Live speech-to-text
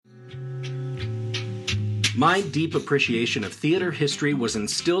My deep appreciation of theater history was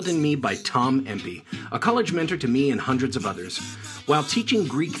instilled in me by Tom Empey, a college mentor to me and hundreds of others. While teaching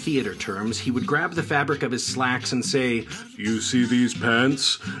Greek theater terms, he would grab the fabric of his slacks and say, "You see these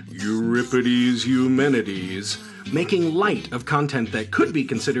pants? Euripides Eumenides," making light of content that could be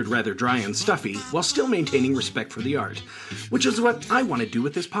considered rather dry and stuffy while still maintaining respect for the art, which is what I want to do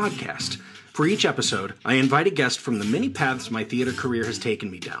with this podcast. For each episode, I invite a guest from the many paths my theater career has taken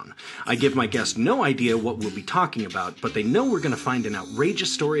me down. I give my guest no idea what we'll be talking about, but they know we're going to find an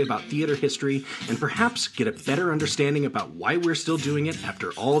outrageous story about theater history and perhaps get a better understanding about why we're still doing it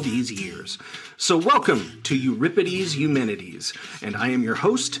after all these years. So welcome to Euripides Eumenides, and I am your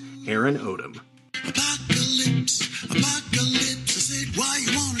host, Aaron Odom. Apocalypse, apocalypse, I said, why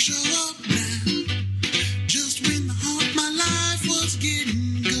you wanna show up now? Just when the heart of my life was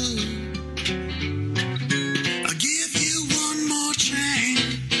getting good. I'll give you one more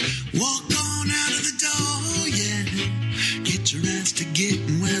chance. Walk on out of the door, yeah. Get your ass to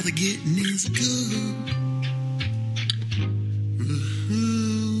getting where the getting is good.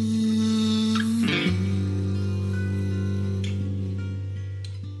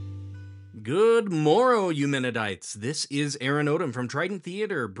 Good morrow, Eumenidites. This is Aaron Odom from Trident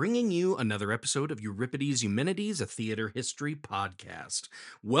Theater, bringing you another episode of Euripides Eumenides, a theater history podcast.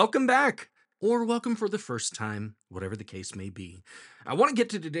 Welcome back, or welcome for the first time, whatever the case may be. I want to get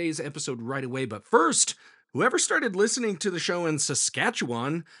to today's episode right away, but first, whoever started listening to the show in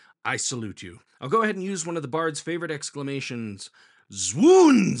Saskatchewan, I salute you. I'll go ahead and use one of the Bard's favorite exclamations,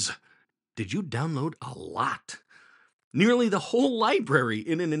 Zwoons! Did you download a lot? Nearly the whole library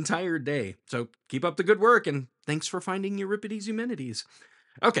in an entire day. So keep up the good work, and thanks for finding Euripides Eumenides.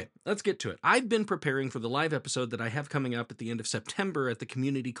 Okay, let's get to it. I've been preparing for the live episode that I have coming up at the end of September at the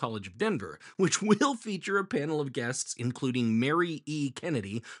Community College of Denver, which will feature a panel of guests, including Mary E.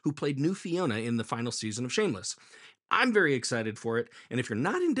 Kennedy, who played New Fiona in the final season of Shameless. I'm very excited for it, and if you're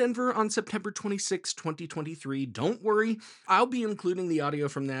not in Denver on September 26, 2023, don't worry. I'll be including the audio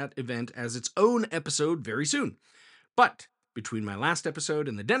from that event as its own episode very soon. But between my last episode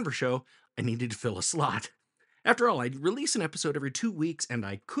and the Denver show, I needed to fill a slot. After all, I release an episode every 2 weeks, and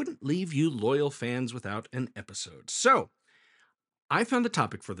I couldn't leave you loyal fans without an episode. So, I found the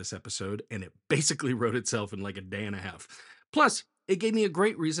topic for this episode, and it basically wrote itself in like a day and a half. Plus, it gave me a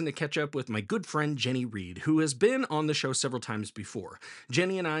great reason to catch up with my good friend Jenny Reed, who has been on the show several times before.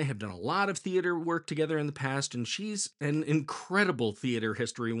 Jenny and I have done a lot of theater work together in the past, and she's an incredible theater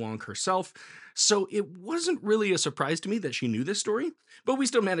history wonk herself, so it wasn't really a surprise to me that she knew this story, but we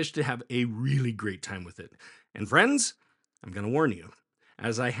still managed to have a really great time with it. And friends, I'm going to warn you,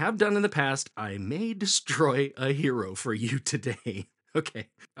 as I have done in the past, I may destroy a hero for you today. Okay,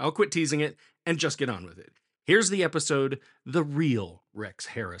 I'll quit teasing it and just get on with it. Here's the episode, The Real Rex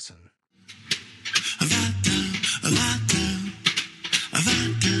Harrison.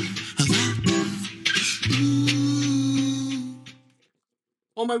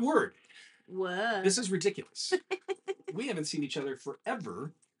 Oh my word. What? This is ridiculous. We haven't seen each other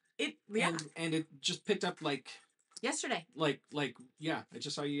forever. Yeah. And it just picked up like Yesterday. Yeah, I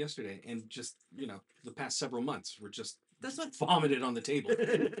just saw you yesterday, and just, the past several months were just That's what vomited on the table.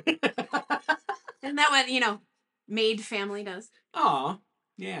 Isn't that what, maid family does? Aw,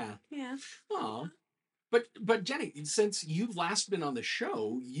 yeah. Yeah. Aw. But Jenny, since you've last been on the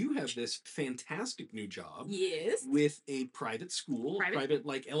show, you have this fantastic new job. Yes. With a private school, private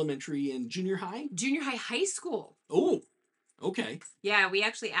like elementary and junior high? Junior high school. Oh, okay. Yeah, we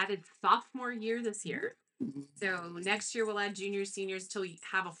actually added sophomore year this year. So next year we'll add juniors, seniors till we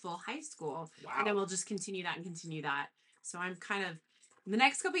have a full high school. Wow. And then we'll just continue that. So I'm kind of, the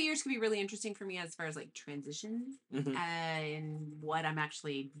next couple of years could be really interesting for me as far as like transition and what I'm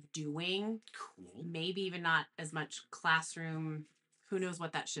actually doing. Cool. Maybe even not as much classroom. Who knows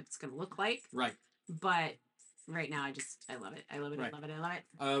what that shift's going to look like. Right. But right now, I love it. I love it. Right. I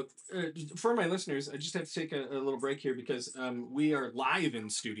love it. For my listeners, I just have to take a little break here because we are live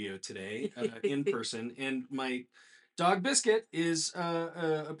in studio today, in person, and my dog Biscuit is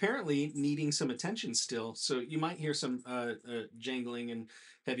apparently needing some attention still. So you might hear some jangling and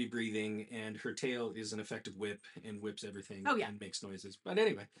heavy breathing, and her tail is an effective whip and whips everything and makes noises. But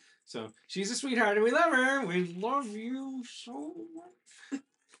anyway, so she's a sweetheart and we love her. We love you so much.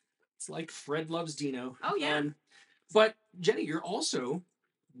 It's like Fred loves Dino. Oh, yeah. But Jenny, you're also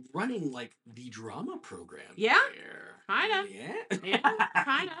running like the drama program. Yeah. There. Kinda. Yeah.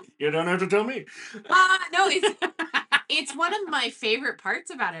 Kinda. You don't have to tell me. No, it's one of my favorite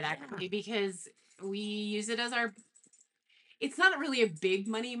parts about it actually, because we use it as it's not really a big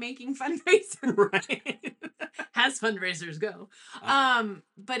money making fundraiser. Right. As fundraisers go.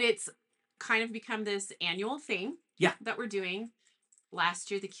 But it's kind of become this annual thing. Yeah. That we're doing.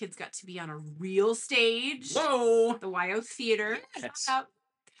 Last year, the kids got to be on a real stage. Whoa! The YO Theater. Yes. Shout out.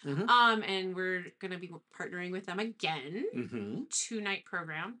 Mm-hmm. And we're gonna be partnering with them again. Mm-hmm. 2-night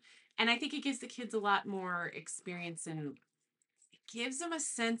program. And I think it gives the kids a lot more experience and gives them a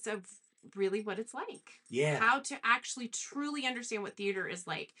sense of really what it's like. Yeah. How to actually truly understand what theater is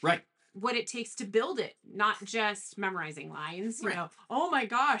like. Right. What it takes to build it, not just memorizing lines. You Right. know, oh my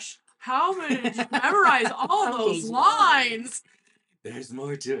gosh, how am I going to memorize all those lines? There's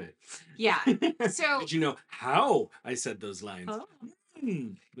more to it. Yeah. So did you know how I said those lines? Oh.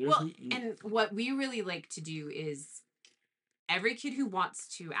 There's- Well, and what we really like to do is every kid who wants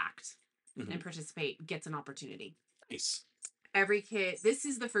to act Mhm. and participate gets an opportunity. Nice. Every kid, this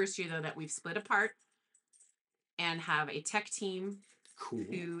is the first year though that we've split apart and have a tech team Cool.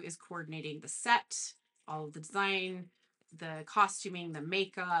 who is coordinating the set, all of the design, the costuming, the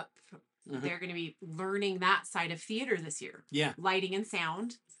makeup. Mhm. They're going to be learning that side of theater this year. Yeah. Lighting and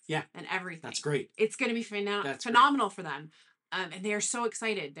sound. Yeah. And everything. That's great. It's going to be That's phenomenal for them. And they're so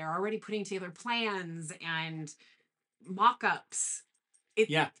excited. They're already putting together plans and mock-ups.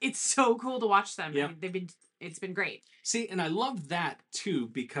 It's so cool to watch them. Yeah. I mean, it's been great. See, and I love that too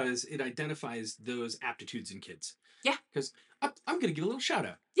because it identifies those aptitudes in kids. Yeah. Because I'm going to give a little shout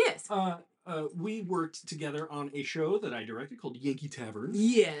out. Yes. We worked together on a show that I directed called Yankee Tavern.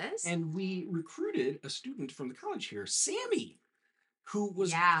 Yes. And we recruited a student from the college here, Sammy, who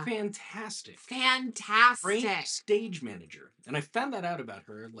was fantastic. Fantastic. Great stage manager. And I found that out about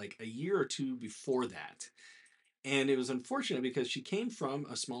her like a year or two before that. And it was unfortunate because she came from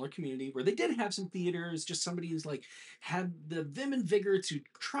a smaller community where they did have some theaters, just somebody who's like had the vim and vigor to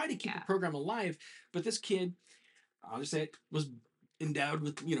try to keep the program alive. But this kid, I'll just say it, was endowed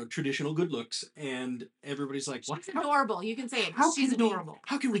with, traditional good looks. And everybody's like, she's adorable. You can say it. She's adorable.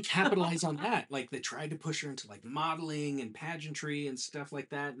 How can we capitalize on that? Like they tried to push her into like modeling and pageantry and stuff like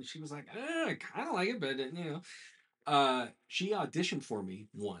that. And she was like, I kind of like it, but she auditioned for me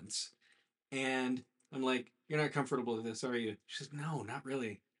once. And I'm like, you're not comfortable with this, are you? She says, no, not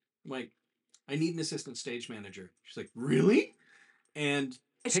really. I'm like, I need an assistant stage manager. She's like, really? And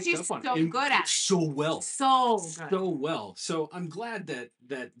she's so good at it. So well. So good. So well. So I'm glad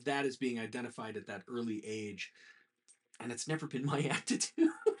that is being identified at that early age. And it's never been my attitude.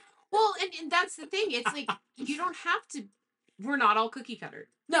 Well, and that's the thing. It's like, you don't have to, we're not all cookie cutter.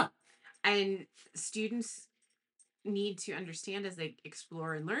 No. And students need to understand as they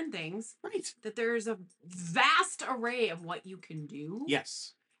explore and learn things, right, that there's a vast array of what you can do.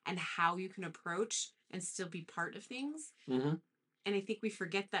 Yes. And how you can approach and still be part of things. Mm-hmm. And I think we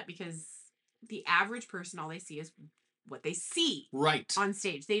forget that because the average person, all they see is what they see right on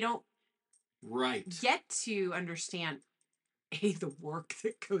stage. They don't get to understand the work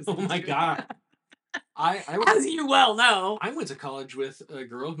that goes into it. Oh my God. I as you well know. I went to college with a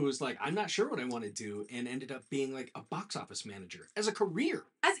girl who was like, I'm not sure what I want to do, and ended up being like a box office manager as a career.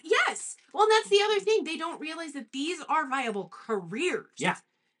 Yes. Well, and that's the other thing. They don't realize that these are viable careers. Yeah.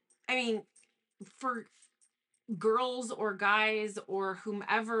 I mean, for girls or guys or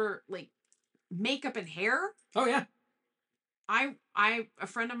whomever, like makeup and hair. Oh yeah. A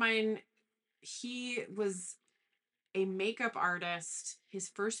friend of mine, he was a makeup artist. His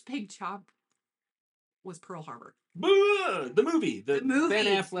first big job was Pearl Harbor. The movie. The Ben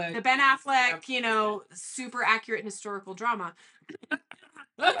Affleck. The Ben Affleck, super accurate historical drama.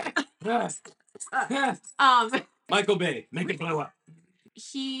 Michael Bay, make it blow up.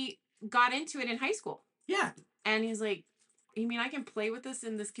 He got into it in high school. Yeah. And he's like, you mean I can play with this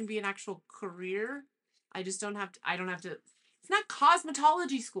and this can be an actual career? I don't have to. It's not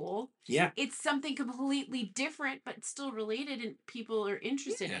cosmetology school. Yeah. It's something completely different, but still related and people are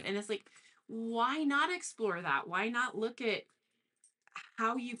interested in it. And it's like, why not explore that? Why not look at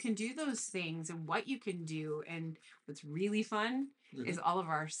how you can do those things and what you can do? And what's really fun is all of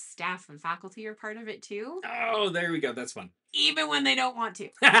our staff and faculty are part of it too. Oh, there we go. That's fun. Even when they don't want to.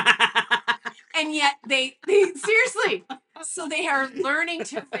 And yet they seriously. So they are learning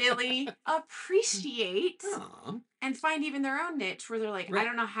to really appreciate and find even their own niche where they're like, I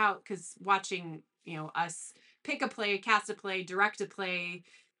don't know how, because watching, us pick a play, cast a play, direct a play,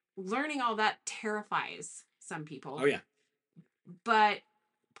 learning all that terrifies some people. Oh, yeah. But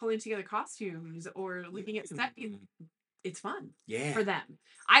pulling together costumes or looking at set, it's fun. Yeah. For them.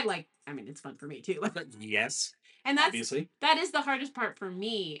 It's fun for me too. Yes. And that is the hardest part for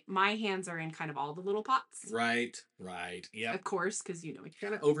me. My hands are in kind of all the little pots. Right. Yeah. Of course, because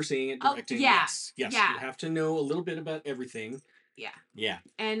kind of overseeing it, directing. Yes. You have to know a little bit about everything. Yeah.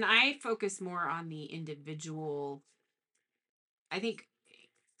 And I focus more on the individual. I think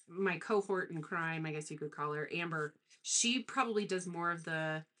my cohort in crime, I guess you could call her, Amber, she probably does more of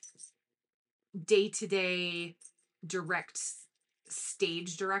the day-to-day direct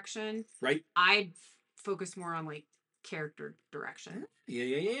stage direction. Right? I focus more on like character direction,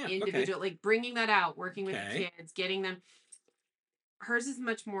 Yeah. individual, like bringing that out, working with Okay. the kids, getting them. Hers is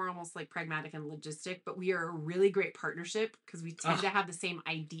much more almost like pragmatic and logistic, but we are a really great partnership because we tend to have the same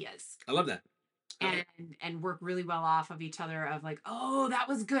ideas I love that. and work really well off of each other of like, oh, that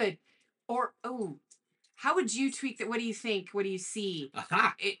was good. Or, oh, how would you tweak that? What do you think? What do you see?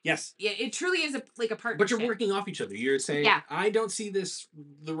 Aha. It, Yes. Yeah, it truly is like a partnership. But you're working off each other. You're saying, Yeah. I don't see this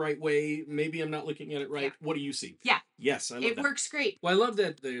the right way. Maybe I'm not looking at it right. Yeah. What do you see? Yeah. Yes, I love It that. works great. Well, I love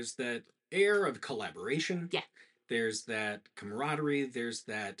that there's that air of collaboration. Yeah. There's that camaraderie. There's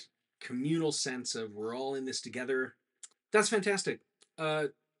that communal sense of we're all in this together. That's fantastic.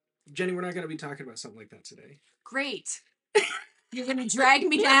 Jenny, we're not going to be talking about something like that today. Great. You're going to drag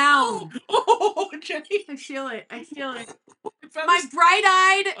me down. Oh, Jenny. I feel it. I feel it. found My this-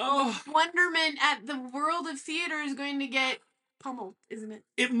 bright-eyed Oh, wonderment at the world of theater is going to get pummeled, isn't it?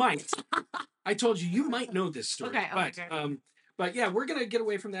 it might. I told you, you might know this story. Okay, but, okay. but yeah, we're gonna get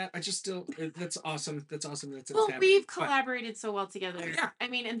away from that. I just still, that's awesome. That's awesome. That's Well, happening. we've But, collaborated so well together. Yeah. I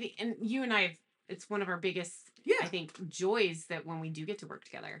mean, and you and I have, it's one of our biggest, Yeah. I think, joys that when we do get to work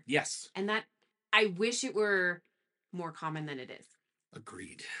together. yes, And that I wish it were more common than it is.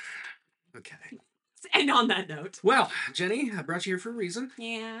 agreed. Okay. And on that note. Well, Jenny, I brought you here for a reason.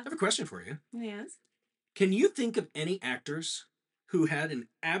 Yeah. I have a question for you. Yes. Can you think of any actors who had an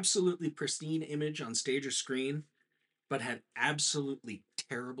absolutely pristine image on stage or screen, but had absolutely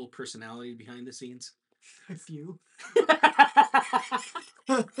terrible personality behind the scenes? A few.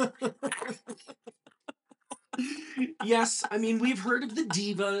 Yes, I mean, we've heard of the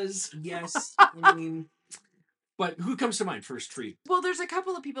divas. Yes, I mean, but who comes to mind first for you? Well, there's a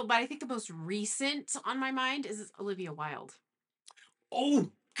couple of people, but I think the most recent on my mind is Olivia Wilde. Oh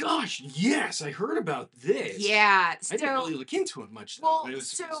gosh, yes, I heard about this. Yeah. I didn't really look into it much though. Well, But it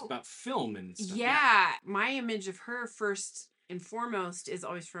was about film and stuff. Yeah, my image of her first and foremost is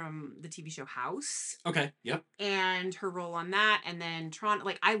always from the TV show House Okay. Yep. and her role on that, and then Toronto.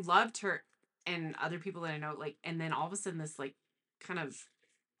 Like I loved her, and other people that I know, like, and then all of a sudden this like kind of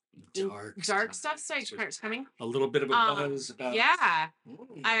dark stuff starts coming. A little bit of a buzz about. Yeah.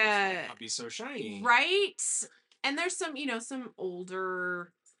 Not be so shiny. Right. And there's some, some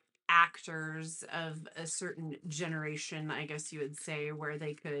older actors of a certain generation, I guess you would say, where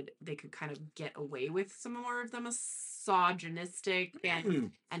they could kind of get away with some more of the misogynistic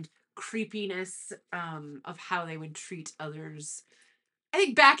and creepiness of how they would treat others. I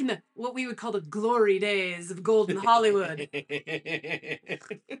think back in the what we would call the glory days of golden Hollywood.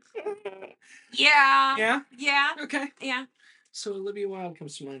 Yeah. Yeah. Yeah. Okay. Yeah. So Olivia Wilde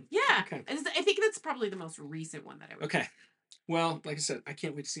comes to mind. Yeah. Okay. And I think that's probably the most recent one that I would. Okay. Well, like I said, I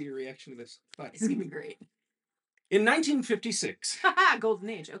can't wait to see your reaction to this. But It's gonna be great. in 1956, Golden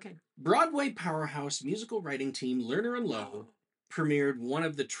Age. Okay. Broadway powerhouse musical writing team Lerner and Loewe premiered one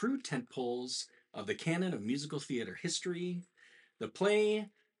of the true tentpoles of the canon of musical theater history. The play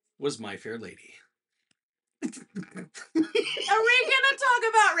was My Fair Lady. Are we gonna talk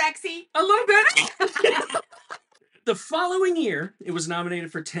about Rexy? A little bit. The following year, it was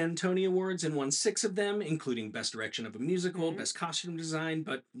nominated for 10 Tony Awards and won 6 of them, including Best Direction of a Musical, Best Costume Design,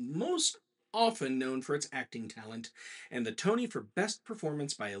 but most often known for its acting talent. And the Tony for Best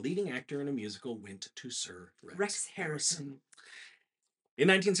Performance by a Leading Actor in a Musical went to Sir Rex Harrison. In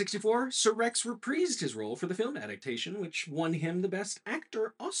 1964, Sir Rex reprised his role for the film adaptation, which won him the Best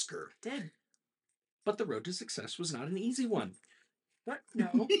Actor Oscar. Did. But the road to success was not an easy one. What?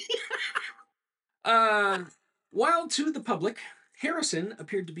 No. While to the public, Harrison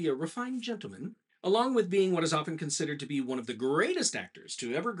appeared to be a refined gentleman, along with being what is often considered to be one of the greatest actors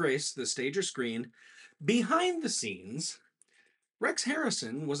to ever grace the stage or screen. Behind the scenes, Rex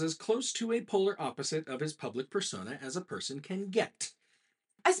Harrison was as close to a polar opposite of his public persona as a person can get.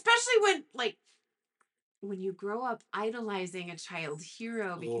 Especially when you grow up idolizing a child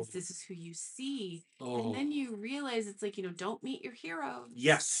hero because this is who you see. And then you realize it's like, don't meet your heroes.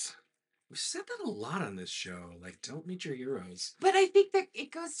 Yes. We've said that a lot on this show. Like, don't meet your heroes. But I think that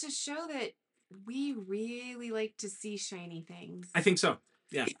it goes to show that we really like to see shiny things. I think so.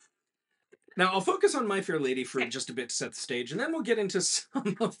 Yeah. Now, I'll focus on My Fair Lady for just a bit to set the stage, and then we'll get into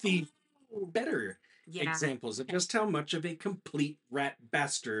some of the better examples of just how much of a complete rat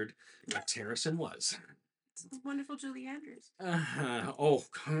bastard Rex Harrison was. It's wonderful Julie Andrews.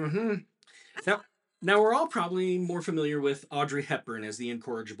 Now, Now, we're all probably more familiar with Audrey Hepburn as the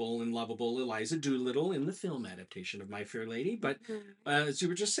incorrigible and lovable Eliza Doolittle in the film adaptation of My Fair Lady, but as you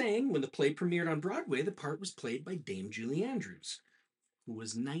were just saying, when the play premiered on Broadway, the part was played by Dame Julie Andrews, who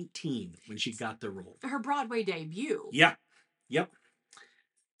was 19 when she got the role. Her Broadway debut. Yeah, yep.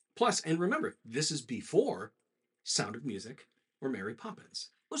 Plus, and remember, this is before Sound of Music or Mary Poppins.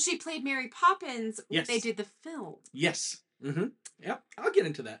 Well, she played Mary Poppins when Yes. they did the film. Yes. Mm-hmm. Yep, I'll get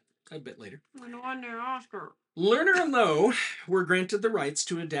into that a bit later. I won an Oscar. Lerner and Loewe were granted the rights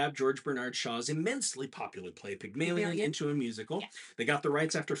to adapt George Bernard Shaw's immensely popular play Pygmalion Pygmalion? into a musical. Yeah. They got the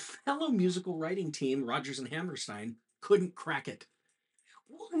rights after fellow musical writing team Rodgers and Hammerstein couldn't crack it.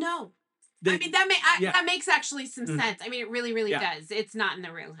 Well, no. They- I mean, yeah. that makes actually some Mhm. sense. I mean, it really, really Yeah. does. It's not in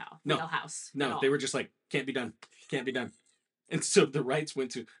the real house. No. Real house. at No, all. they were just like, can't be done. Can't be done. And so the rights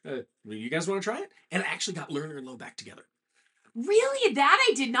went to, you guys want to try it? And it actually got Lerner and Loewe back together. Really? That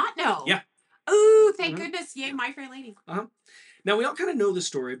I did not know. Yeah. Oh, thank Mhm. goodness. Yay, My Fair Lady. Now, we all kind of know the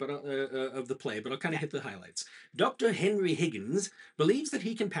story but of the play, but I'll kind of hit the highlights. Dr. Henry Higgins believes that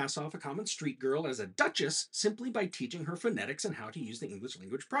he can pass off a common street girl as a duchess simply by teaching her phonetics and how to use the English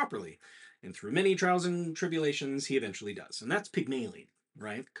language properly. And through many trials and tribulations, he eventually does. And that's Pygmalion,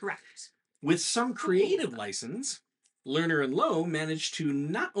 right? Correct. With some creative license, Lerner and Loewe managed to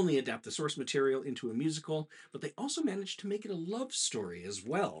not only adapt the source material into a musical, but they also managed to make it a love story as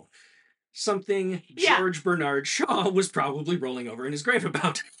well. Something Yeah. George Bernard Shaw was probably rolling over in his grave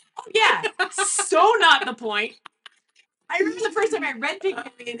about. Yeah. So not the point. I remember the first time I read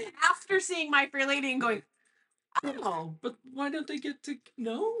Pygmalion after seeing My Fair Lady and going, oh, But why don't they get to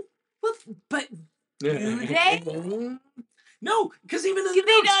know? well, but Do they? No, because even in they the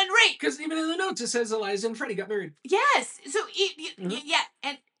notes, done right. because even in the notes it says Eliza and Freddie got married. Yes. So, Mhm. yeah.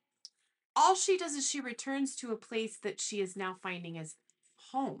 And all she does is she returns to a place that she is now finding as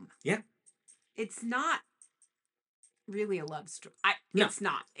home. Yeah. It's not really a love story. No. It's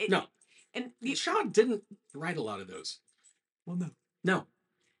not. No. And Shaw didn't write a lot of those. well, no. No.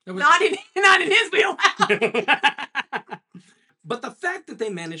 That was- Not in his wheelhouse. But the fact that they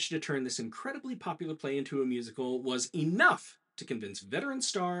managed to turn this incredibly popular play into a musical was enough to convince veteran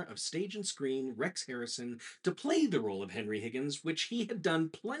star of stage and screen Rex Harrison to play the role of Henry Higgins, which he had done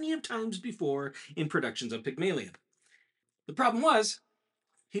plenty of times before in productions of Pygmalion. The problem was,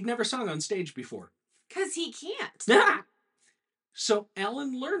 he'd never sung on stage before. Because he can't. So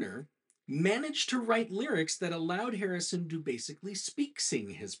Alan Lerner managed to write lyrics that allowed Harrison to basically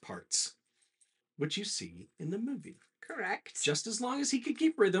sing his parts, which you see in the movie. Correct. Just as long as he could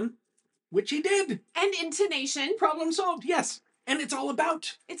keep rhythm, which he did. And intonation. Problem solved, yes. And it's all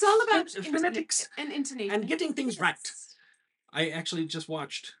about It's all about phonetics and intonation. and getting things right. Yes. I actually just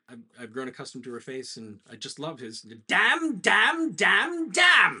watched, I've grown accustomed to her face, and I just love his damn, damn, damn,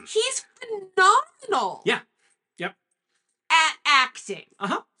 damn. He's phenomenal. Yeah. Yep. At acting.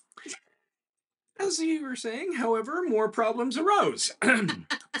 Uh-huh. As you were saying, however, more problems arose.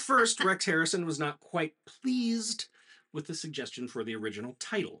 First, Rex Harrison was not quite pleased with the suggestion for the original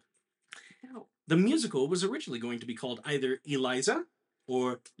title. No. The musical was originally going to be called either Eliza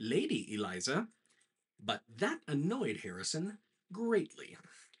or Lady Eliza, but that annoyed Harrison greatly.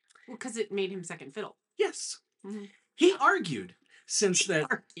 Well, because it made him second fiddle. Yes. Mhm. He argued, since that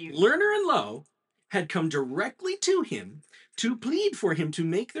Lerner and Loewe had come directly to him to plead for him to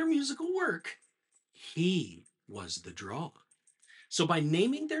make their musical work, he was the draw. So by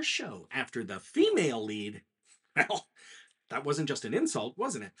naming their show after the female lead, well, that wasn't just an insult,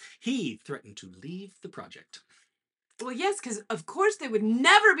 wasn't it? He threatened to leave the project. Well, yes, because of course they would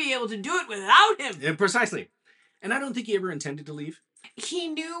never be able to do it without him. Yeah, precisely. And I don't think he ever intended to leave. He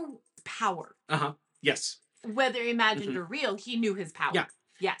knew power. Uh-huh. Yes. Whether imagined or real, he knew his power. Yeah.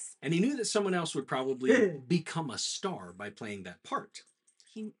 Yes. And he knew that someone else would probably become a star by playing that part.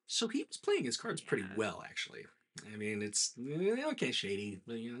 So he was playing his cards pretty well, actually. I mean, it's okay, shady.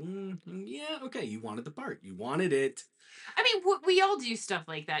 But, yeah, okay, you wanted the part. You wanted it. I mean, we all do stuff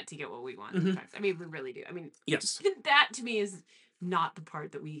like that to get what we want. Mhm. Sometimes. I mean, we really do. I mean, Yes. that to me is not the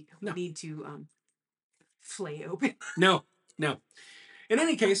part that we No. need to flay open. No. In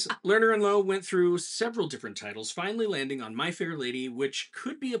any case, Lerner and Loewe went through several different titles, finally landing on My Fair Lady, which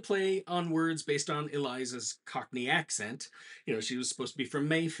could be a play on words based on Eliza's Cockney accent. You know, she was supposed to be from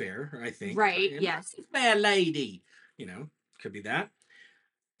Mayfair, I think. Right, And yes. Fair Lady. You know, could be that.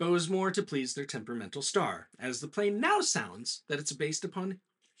 But it was more to please their temperamental star, as the play now sounds that it's based upon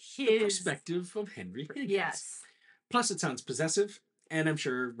the perspective of Henry Higgins. Yes. Plus, it sounds possessive, and I'm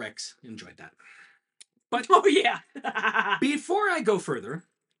sure Rex enjoyed that. But Oh, yeah. before I go further,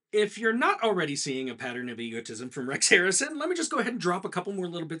 If you're not already seeing a pattern of egotism from Rex Harrison, let me just go ahead and drop a couple more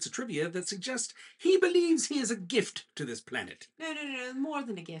little bits of trivia that suggest he believes he is a gift to this planet. No, more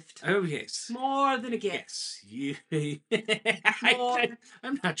than a gift. Oh, yes. More than a gift. Yes. You, More.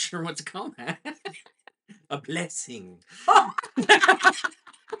 I'm not sure what to call that. A blessing.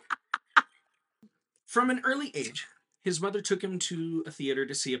 From an early age, his mother took him to a theater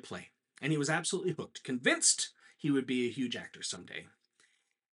to see a play, and he was absolutely hooked, convinced he would be a huge actor someday.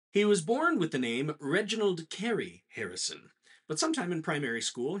 He was born with the name Reginald Carey Harrison, but sometime in primary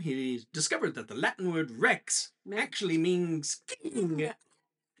school he discovered that the Latin word rex actually means king,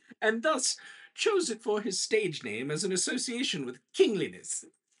 and thus chose it for his stage name as an association with kingliness.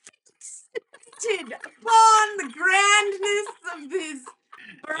 Upon the grandness of this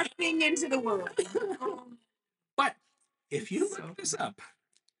birthing into the world. But if you So look this up,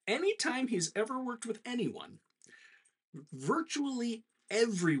 anytime he's ever worked with anyone, virtually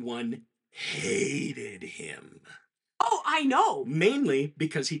everyone hated him. Oh, I know. Mainly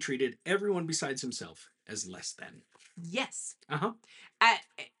because he treated everyone besides himself as less than. Yes. Uh-huh.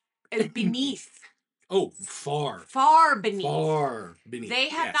 Beneath. Oh, far. Far beneath. Far beneath. They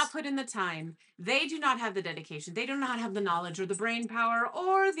have yes. not put in the time. They do not have the dedication. They do not have the knowledge or the brain power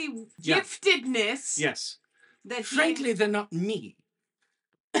or the giftedness. Yes. That Frankly, they're not me.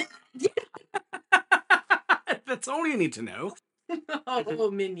 That's all you need to know.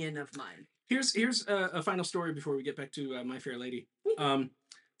 Oh, minion of mine. Here's a final story before we get back to My Fair Lady. It's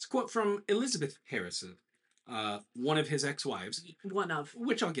a quote from Elizabeth Harrison, one of his ex-wives. One of.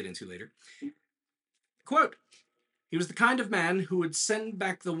 Which I'll get into later. Quote, he was the kind of man who would send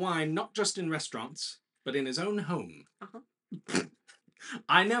back the wine not just in restaurants, but in his own home. Uh-huh.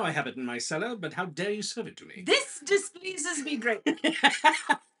 I know I have it in my cellar, but how dare you serve it to me? This displeases me greatly.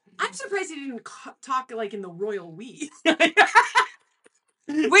 I'm surprised he didn't talk like in the royal we.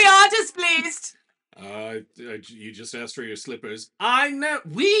 We are displeased. You just asked for your slippers. I know.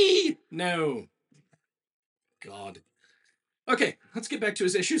 We know. God. Okay, let's get back to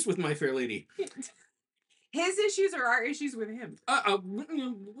his issues with My Fair Lady. His issues or our issues with him?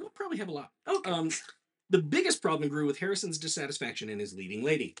 We'll probably have a lot. Okay. The biggest problem grew with Harrison's dissatisfaction in his leading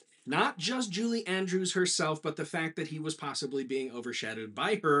lady. Not just Julie Andrews herself, but the fact that he was possibly being overshadowed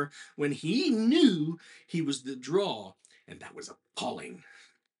by her when he knew he was the draw, and that was appalling.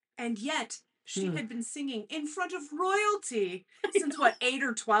 And yet, she had been singing in front of royalty since, what, 8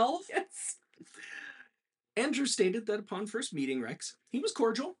 or 12? Yes. Andrew stated that upon first meeting Rex, he was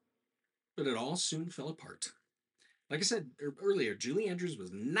cordial, but it all soon fell apart. Like I said earlier, Julie Andrews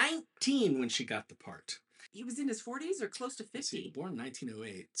was 19 when she got the part. He was in his 40s or close to 50? Born in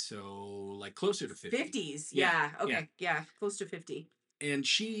 1908, so like closer to 50. 50s, yeah. Okay, yeah, close to 50. And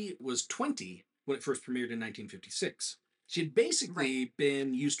she was 20 when it first premiered in 1956. She had basically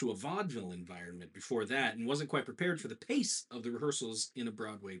been used to a vaudeville environment before that and wasn't quite prepared for the pace of the rehearsals in a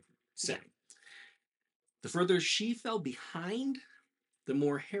Broadway setting. The further she fell behind, the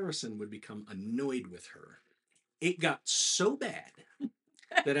more Harrison would become annoyed with her. It got so bad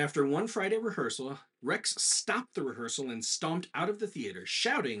that after one Friday rehearsal, Rex stopped the rehearsal and stomped out of the theater,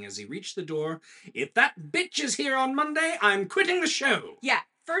 shouting as he reached the door, "If that bitch is here on Monday, I'm quitting the show." Yeah,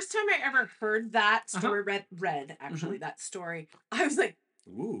 first time I ever heard that story, read actually, that story, I was like,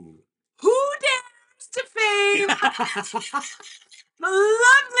 ooh. Who dares to fame the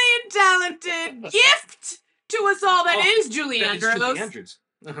lovely and talented gift to us all that is Julie Andrews? Julie Andrews.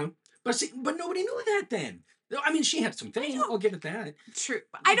 But nobody knew that then. I mean, she had some fame. I'll give it that. True.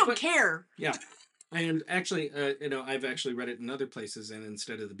 I don't care. Yeah. And actually, I've actually read it in other places, and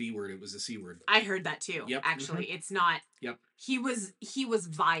instead of the B word, it was the C word. I heard that too. Yep. Actually, it's not. Yep. He was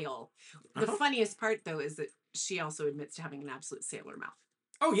vile. The funniest part, though, is that she also admits to having an absolute sailor mouth.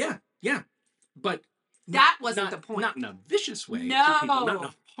 Oh yeah, yeah. But that wasn't the point. Not in a vicious way. No. To people, not in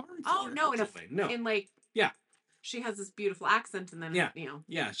a harmful. Oh no, in a way. No. In like. Yeah. She has this beautiful accent, and then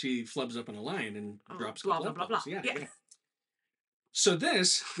Yeah, she flubs up on a line and drops blah blah blah blah. Yeah. So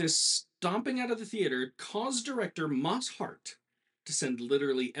this stomping out of the theater caused director Moss Hart to send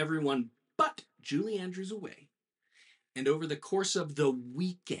literally everyone but Julie Andrews away. And over the course of the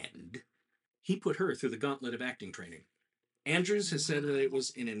weekend, he put her through the gauntlet of acting training. Andrews has said that it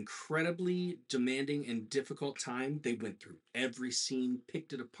was an incredibly demanding and difficult time. They went through every scene,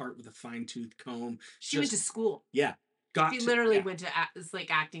 picked it apart with a fine-tooth comb. She went to school. Yeah. She literally went to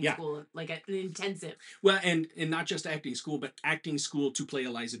acting school, like an intensive. Well, and not just acting school, but acting school to play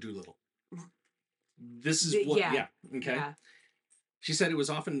Eliza Doolittle. This is what, okay. Yeah. She said it was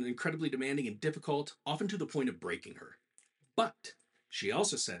often incredibly demanding and difficult, often to the point of breaking her. But she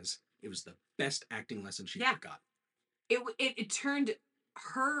also says it was the best acting lesson she ever got. It turned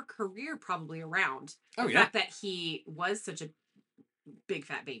her career probably around. Oh, The yeah. fact that he was such a big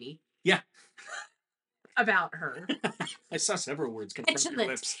fat baby. Yeah. About her. I saw several words come from your Petulant.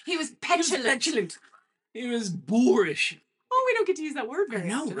 lips. He was He was petulant. petulant. He was boorish. Oh, we don't get to use that word very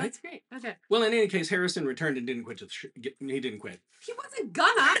know, often. right? That's great. Okay. Well, in any case, Harrison returned and didn't quit. He didn't quit. He wasn't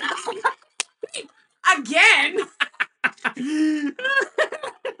gonna. Again.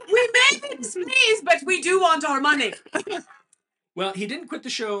 We may be displeased, but we do want our money. Well, he didn't quit the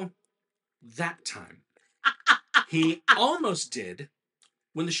show that time. He almost did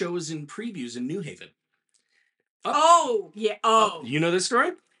when the show was in previews in New Haven. Oh, yeah. Oh. You know this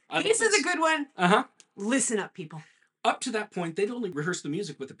story? This is a good one. Uh-huh. Listen up, people. Up to that point, they'd only rehearsed the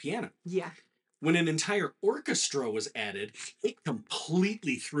music with the piano. Yeah. When an entire orchestra was added, it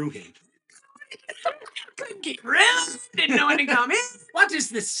completely threw him. Couldn't get rid. Didn't know when to come in. What is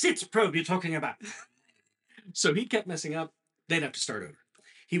this SITS probe you're talking about? So he kept messing up. They'd have to start over.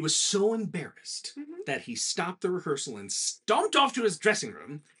 He was so embarrassed that he stopped the rehearsal and stomped off to his dressing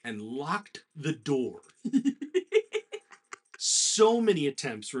room and locked the door. So many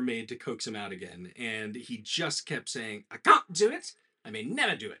attempts were made to coax him out again, and he just kept saying, I can't do it. I may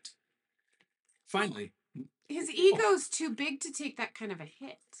never do it. Finally. His ego's too big to take that kind of a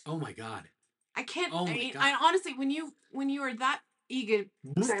hit. Oh my God. I can't. Oh my I mean, God. I honestly, when you are that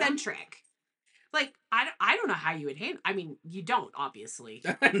egocentric, like I don't know how you would handle. I mean, you don't obviously.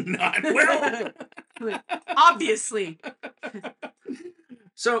 Not well. Obviously.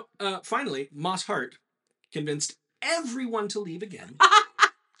 So finally, Moss Hart convinced everyone to leave again,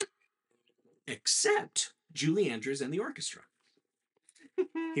 except Julie Andrews and the orchestra.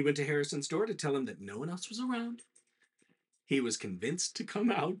 He went to Harrison's door to tell him that no one else was around. He was convinced to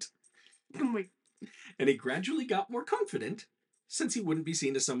come out. Oh my. And he gradually got more confident since he wouldn't be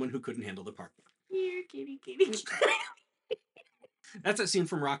seen as someone who couldn't handle the part. Here, kitty, kitty. That's that scene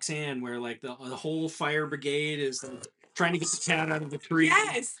from Roxanne where like the whole fire brigade is trying to get the cat out of the tree.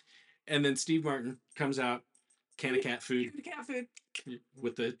 Yes. And then Steve Martin comes out, can of cat food Cat food.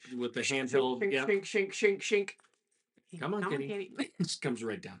 with the handheld. Shink, Yeah. shink, shink, shink, shink. Come on, kitty. kitty. Just comes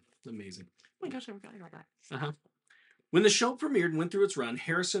right down. Amazing. Oh my gosh, I forgot about that. When the show premiered and went through its run,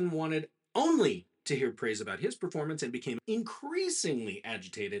 Harrison wanted only to hear praise about his performance and became increasingly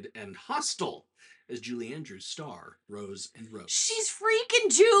agitated and hostile as Julie Andrews' star rose and rose. She's freaking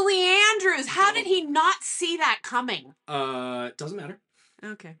Julie Andrews. How did he not see that coming? Doesn't matter.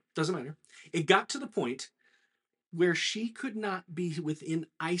 Okay. Doesn't matter. It got to the point where she could not be within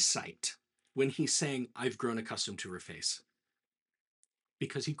eyesight when he sang I've Grown Accustomed to Her Face.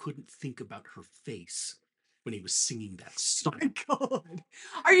 Because he couldn't think about her face when he was singing that song. Oh my God.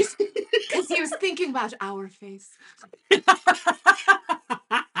 Are you? Because he was thinking about our face.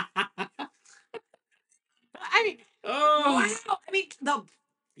 I mean, Oh, wow. I mean, the.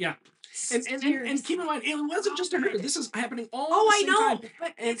 yeah. And keep in mind, it wasn't just to her. This is happening all Oh, at I the same know, time.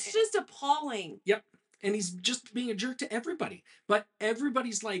 but And- it's just appalling. Yep. And he's just being a jerk to everybody. But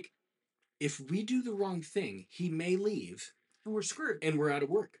everybody's like, if we do the wrong thing, he may leave And we're screwed. and we're out of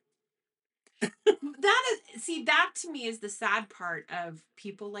work. That to me is the sad part of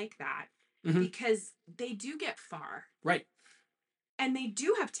people like that, Mhm. because they do get far Right. and they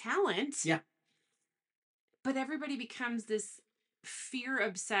do have talent. Yeah. But everybody becomes this fear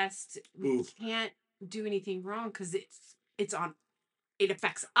obsessed. We Ooh. can't do anything wrong because it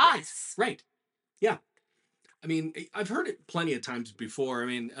affects us. Right. Yeah. I mean, I've heard it plenty of times before. I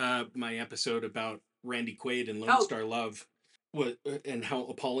mean, my episode about Randy Quaid and Lone Oh. Star Love was, and how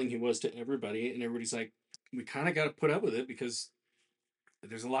appalling he was to everybody. And everybody's like, we kind of got to put up with it because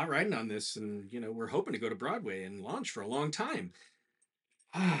there's a lot riding on this. And, we're hoping to go to Broadway and launch for a long time.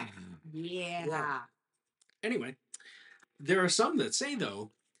 Yeah. Anyway, there are some that say,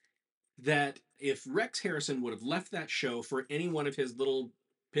 though, that if Rex Harrison would have left that show for any one of his little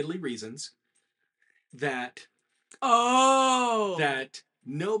piddly reasons, that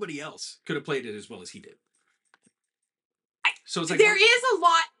nobody else could have played it as well as he did. So it's like There is a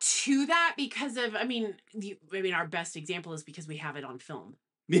lot to that because of, our best example is because we have it on film.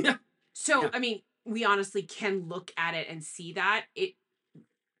 Yeah. So, Yeah. We honestly can look at it and see that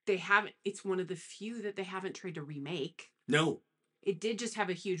it's one of the few that they haven't tried to remake. No. It did just have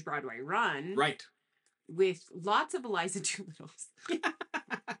a huge Broadway run. Right. With lots of Eliza Doolittles.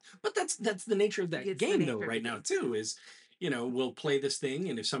 But that's the nature of that It's the game, nature though, of right the now, game. too, is, we'll play this thing,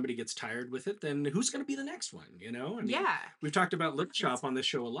 and if somebody gets tired with it, then who's going to be the next one, I mean, Yeah. We've talked about Lip Shop on this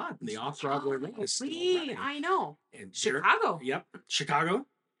show a lot, and the off-Broadway run is still running. I know. And Chicago. Yep. Chicago.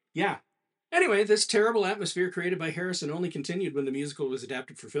 Yeah. Anyway, this terrible atmosphere created by Harrison only continued when the musical was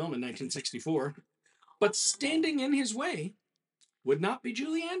adapted for film in 1964. But standing in his way would not be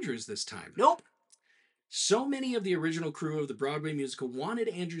Julie Andrews this time. Nope. So many of the original crew of the Broadway musical wanted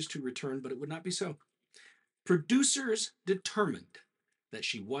Andrews to return, but it would not be so. Producers determined that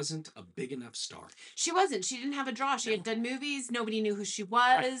she wasn't a big enough star. She wasn't. She didn't have a draw. She had done movies. Nobody knew who she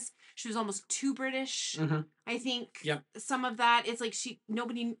was. Right. She was almost too British. Mhm. I think Yep. some of that, it's like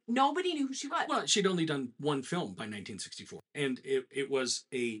nobody knew who she was. Well, she'd only done one film by 1964, and it was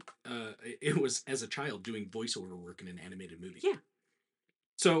as a child doing voiceover work in an animated movie. Yeah.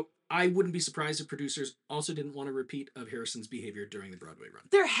 So I wouldn't be surprised if producers also didn't want a repeat of Harrison's behavior during the Broadway run.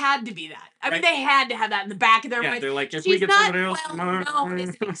 There had to be that. I mean, Right. they had to have that in the back of their mind. They're like, if She's we get not somebody else, well known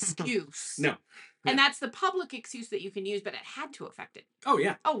as an excuse. No. And that's the public excuse that you can use, but it had to affect it. Oh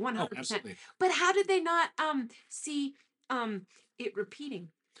yeah. Oh, 100%. Oh, absolutely. But how did they not see it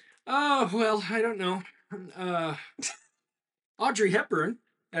repeating? Oh well, I don't know. Audrey Hepburn,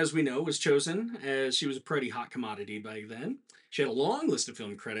 as we know, was chosen as she was a pretty hot commodity by then. She had a long list of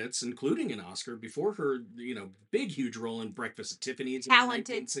film credits, including an Oscar, before her, big, huge role in Breakfast at Tiffany's in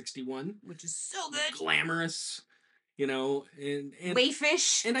Talented. 1961. Which is so good. Glamorous, and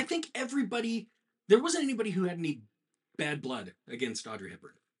Wayfish. And I think there wasn't anybody who had any bad blood against Audrey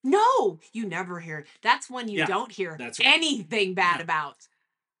Hepburn. No, you never hear. That's one you Yeah, don't hear that's right. anything bad Yeah. about.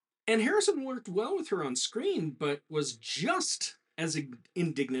 And Harrison worked well with her on screen, but was just as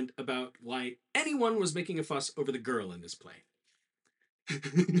indignant about why anyone was making a fuss over the girl in this play.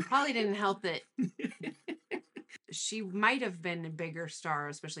 Probably didn't help that she might have been a bigger star,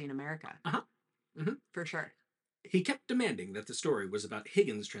 especially in America. Uh-huh. Mhm. For sure. He kept demanding that the story was about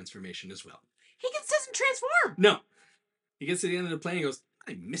Higgins' transformation as well. Higgins doesn't transform. No. He gets to the end of the play and goes,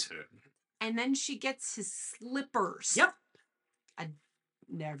 I miss her. And then she gets his slippers. Yep.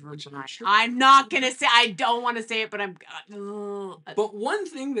 Never Which I'm mind. sure- I'm not going to say, I don't want to say it, but I'm... But one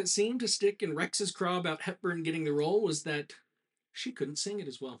thing that seemed to stick in Rex's craw about Hepburn getting the role was that she couldn't sing it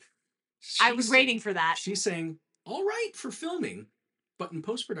as well. I was waiting for that. She sang all right for filming, but in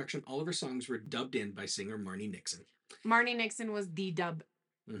post-production, all of her songs were dubbed in by singer Marnie Nixon. Marnie Nixon was the dub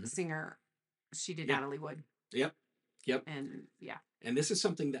Mhm. singer. She did Yep. Natalie Wood. Yep. And yeah. And this is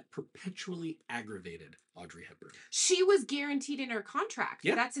something that perpetually aggravated Audrey Hepburn. She was guaranteed in her contract.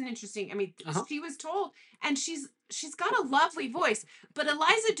 Yeah. That's an interesting. I mean, Uh-huh. she was told, and she's got a lovely voice, but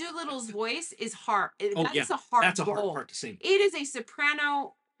Eliza Doolittle's voice is hard. Oh, That's yeah. a hard That's a hard role. part to sing. It is a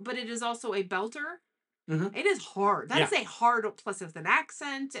soprano, but it is also a belter. Mhm. It is hard. Yeah. That's a hard, plus with an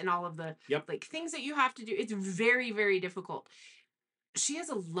accent and all of the Yep. like things that you have to do. It's very, very difficult. She has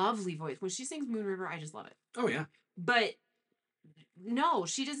a lovely voice. When she sings Moon River, I just love it. Oh, yeah. But no,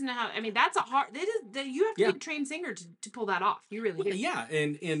 she doesn't have. I mean, that's a hard. You have to Yeah. be a trained singer to pull that off. You really Well, do. yeah,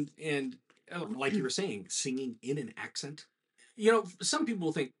 and like you were saying, singing in an accent. Some people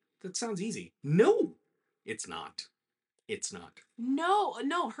will think that sounds easy. No, it's not. It's not.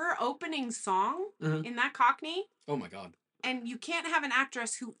 No, her opening song Mhm. in that Cockney, Oh my God. and you can't have an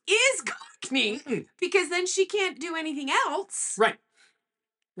actress who is Cockney Mm-mm. because then she can't do anything else. Right.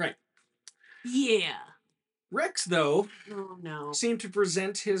 Yeah. Rex, though, Oh no. seemed to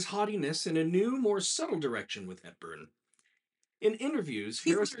present his haughtiness in a new, more subtle direction with Hepburn. In interviews,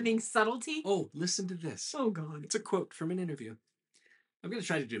 He's Harrison... learning subtlety. Oh, listen to this. Oh God. It's a quote from an interview. I'm going to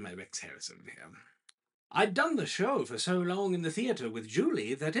try to do my Rex Harrison here. I'd done the show for so long in the theatre with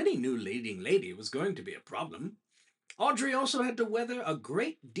Julie that any new leading lady was going to be a problem. Audrey also had to weather a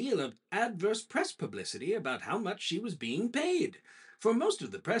great deal of adverse press publicity about how much she was being paid, for most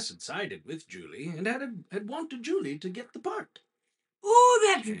of the press had sided with Julie and had wanted Julie to get the part. Ooh,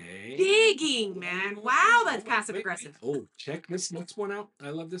 that's Okay. digging, man. Wow, that's passive aggressive. Oh, check this next one out. I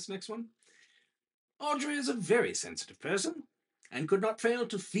love this next one. Audrey is a very sensitive person and could not fail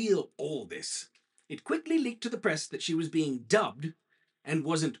to feel all this. It quickly leaked to the press that she was being dubbed and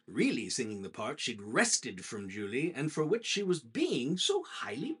wasn't really singing the part she'd wrested from Julie and for which she was being so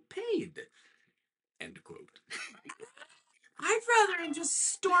highly paid. End quote. I'd rather him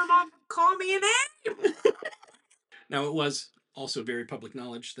just storm off and call me an name. Now, it was also very public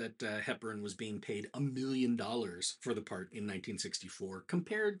knowledge that Hepburn was being paid $1 million for the part in 1964,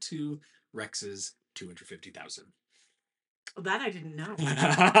 compared to Rex's $250,000. Well, that I didn't know.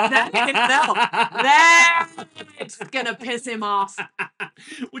 That I didn't know. That's gonna piss him off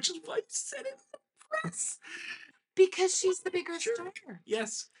Which is why he said it in the press. because she's the bigger Sure. star.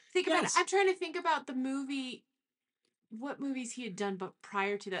 Yes. Think about it. Yes. I'm trying to think about the movie. What movies he had done, but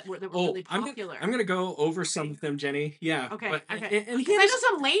prior to that, that were Oh, really I'm popular. gonna go over some of them, Jenny. Yeah. Okay, but- okay. And he Because I had, know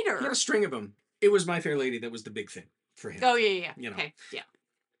some later. he had a string of them. It was My Fair Lady that was the big thing for him. Oh yeah. You know. Okay, yeah.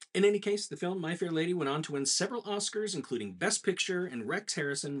 In any case, the film My Fair Lady went on to win several Oscars, including Best Picture, and Rex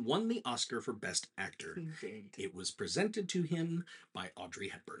Harrison won the Oscar for Best Actor. It was presented to him by Audrey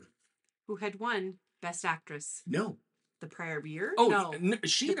Hepburn. Who had won Best Actress No. the prior year? Oh, no,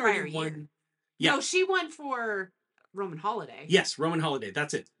 she the had already prior won. year. Yeah. No, she won for Roman Holiday. Yes, Roman Holiday.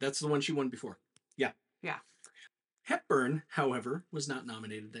 That's it. That's the one she won before. Yeah. Yeah. Hepburn, however, was not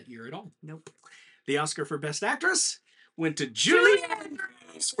nominated that year at all. Nope. The Oscar for Best Actress went to Julie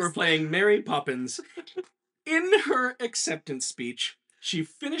Andrews for playing Mary Poppins. In her acceptance speech, she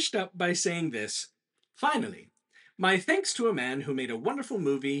finished up by saying this: "Finally, my thanks to a man who made a wonderful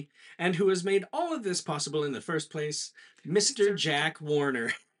movie and who has made all of this possible in the first place, Mr. Jack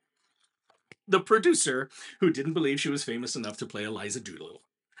Warner." The producer who didn't believe she was famous enough to play Eliza Doolittle.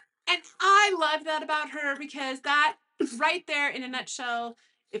 And I love that about her because that right there in a nutshell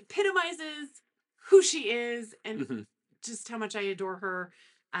epitomizes who she is and just how much I adore her.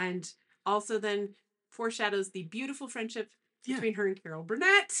 And also then foreshadows the beautiful friendship between her and Carol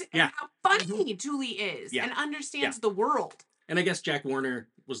Burnett and how funny Julie is and understands the world. And I guess Jack Warner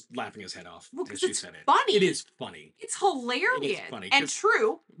was laughing his head off as she said it. Funny. It is funny. It's hilarious. It is funny and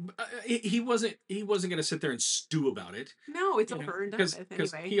true. He wasn't going to sit there and stew about it. No, it's over and done with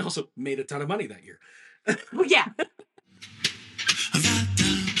anyway. He also made a ton of money that year. Well, yeah.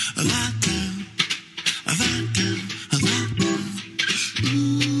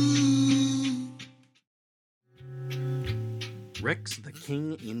 Rex the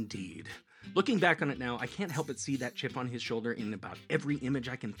King indeed. Looking back on it now, I can't help but see that chip on his shoulder in about every image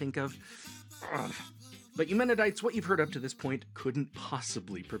I can think of. Ugh. But Eumenidites, what you've heard up to this point couldn't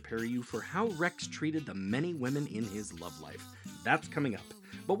possibly prepare you for how Rex treated the many women in his love life. That's coming up.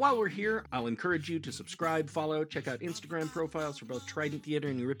 But while we're here, I'll encourage you to subscribe, follow, check out Instagram profiles for both Trident Theater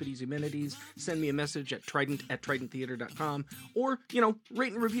and Euripides Eumenides, send me a message at trident@tridenttheater.com, or,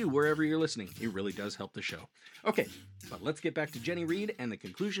 rate and review wherever you're listening. It really does help the show. Okay, but let's get back to Jenny Reed and the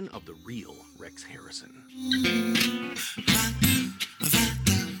conclusion of the real Rex Harrison.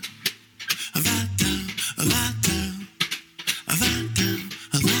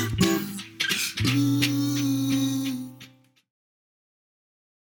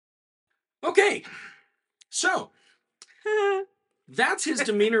 Okay, so that's his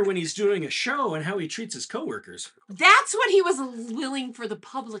demeanor when he's doing a show and how he treats his coworkers. That's what he was willing for the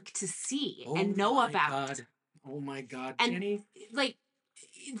public to see and know about. God. Oh my God, and, Jenny.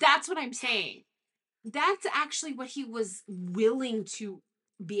 That's what I'm saying. That's actually what he was willing to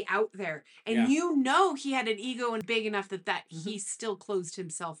be out there. And he had an ego and big enough that he still closed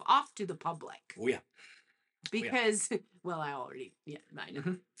himself off to the public. Oh, yeah. Because, I already, I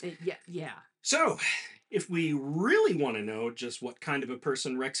know. Yeah. So, if we really want to know just what kind of a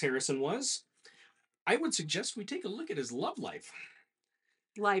person Rex Harrison was, I would suggest we take a look at his love life.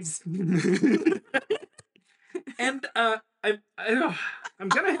 Lives. And I'm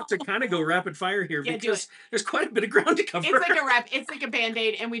going to have to kind of go rapid fire here because there's quite a bit of ground to cover. It's like a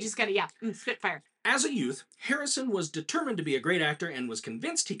Band-Aid, and we just got to, spitfire. As a youth, Harrison was determined to be a great actor and was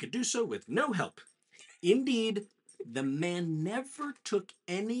convinced he could do so with no help. Indeed, the man never took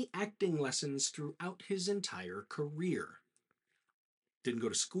any acting lessons throughout his entire career. Didn't go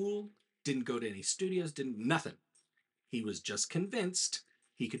to school, didn't go to any studios, nothing. He was just convinced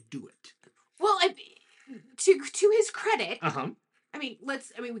he could do it. Well, to his credit,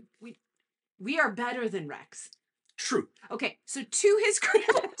 we are better than Rex. True. Okay, so to his credit,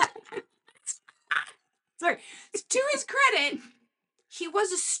 to his credit, he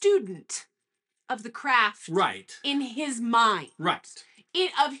was a student of the craft, right? In his mind, right?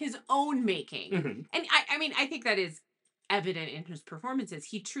 Of his own making, and I think that is evident in his performances.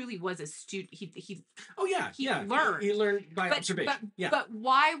 He truly was a student. He learned. He learned by observation. But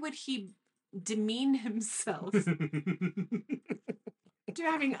why would he demean himself to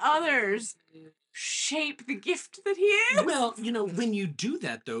having others shape the gift that he is? Well, when you do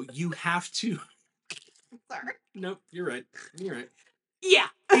that, though, you have to. Sorry. Nope, you're right. Yeah.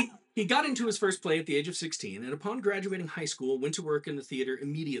 He got into his first play at the age of 16, and upon graduating high school, went to work in the theater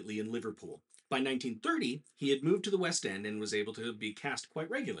immediately in Liverpool. By 1930, he had moved to the West End and was able to be cast quite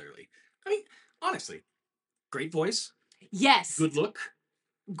regularly. Honestly, great voice. Yes. Good look.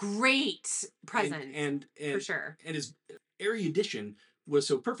 Great presence. And for sure. And his erudition was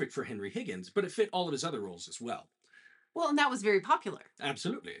so perfect for Henry Higgins, but it fit all of his other roles as well. Well, and that was very popular.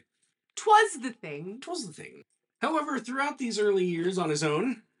 Absolutely. 'Twas the thing. However, throughout these early years on his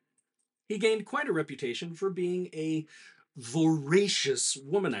own, he gained quite a reputation for being a voracious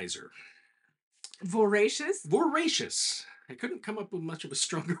womanizer. Voracious? Voracious. I couldn't come up with much of a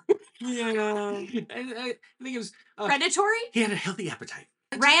stronger word. Yeah. I think it was... predatory? He had a healthy appetite.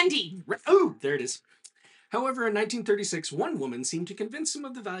 Randy. Oh, there it is. However, in 1936, one woman seemed to convince him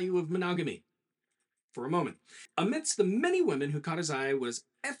of the value of monogamy. For a moment. Amidst the many women who caught his eye was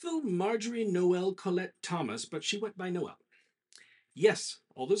Ethel Marjorie Noel Colette Thomas, but she went by Noel. Yes,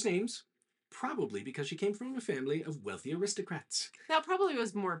 all those names, probably because she came from a family of wealthy aristocrats. That probably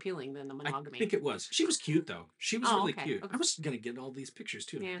was more appealing than the I monogamy. think it was. She was cute, though. She was really okay, cute. okay. I was going to get all these pictures,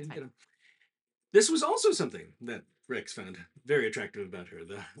 too. Yeah, Didn't fine. get them. This was also something that Rex found very attractive about her,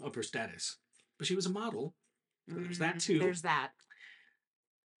 the upper status. But she was a model. So there's that, too. There's that.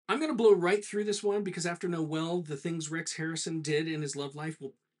 I'm going to blow right through this one because after Noel, the things Rex Harrison did in his love life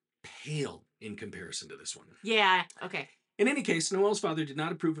will pale in comparison to this one. Yeah, okay. In any case, Noel's father did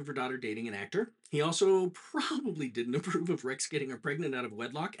not approve of her daughter dating an actor. He also probably didn't approve of Rex getting her pregnant out of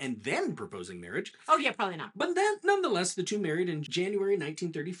wedlock and then proposing marriage. Oh, yeah, probably not. But then, nonetheless, the two married in January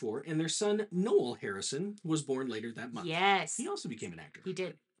 1934, and their son, Noel Harrison, was born later that month. Yes. He also became an actor. He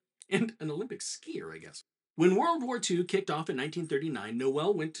did. And an Olympic skier, I guess. When World War II kicked off in 1939,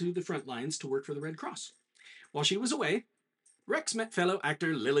 Noel went to the front lines to work for the Red Cross. While she was away, Rex met fellow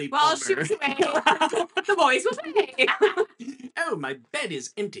actor Lily Palmer. Well, she was away. The boys was away. Oh, my bed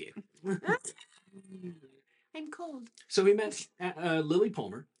is empty. I'm cold. So he met Lily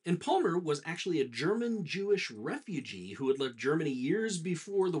Palmer, and Palmer was actually a German Jewish refugee who had left Germany years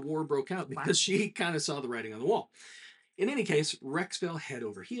before the war broke out because she kind of saw the writing on the wall. In any case, Rex fell head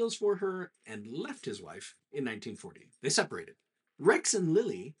over heels for her and left his wife in 1940. They separated. Rex and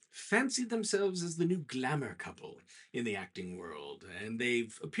Lily fancied themselves as the new glamour couple in the acting world, and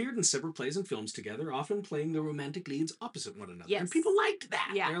they've appeared in several plays and films together, often playing the romantic leads opposite one another. Yes. And people liked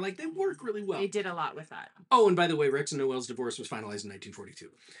that. Yeah. They're like, they work really well. They did a lot with that. Oh, and by the way, Rex and Noel's divorce was finalized in 1942.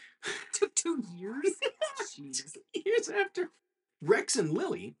 Took 2 years? Jeez. Years after. Rex and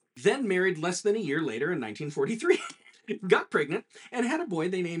Lily then married less than a year later in 1943. Got pregnant, and had a boy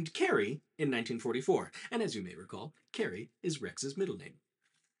they named Carrie in 1944. And as you may recall, Carrie is Rex's middle name.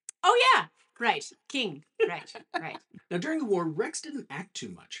 Oh, yeah. Right. King. Right. Now, during the war, Rex didn't act too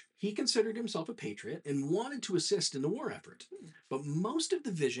much. He considered himself a patriot and wanted to assist in the war effort. But most of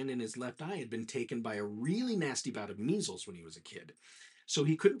the vision in his left eye had been taken by a really nasty bout of measles when he was a kid. So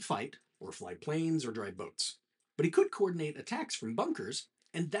he couldn't fight, or fly planes, or drive boats. But he could coordinate attacks from bunkers,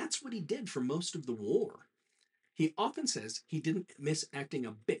 and that's what he did for most of the war. He often says he didn't miss acting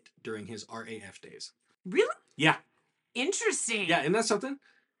a bit during his RAF days. Really? Yeah. Interesting. Yeah, isn't that something?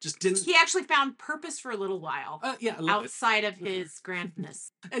 Just didn't... He actually found purpose for a little while. Yeah, a little outside of his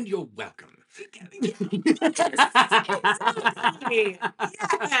grandness. And you're welcome.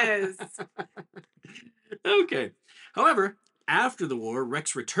 Yes. Okay. However, after the war,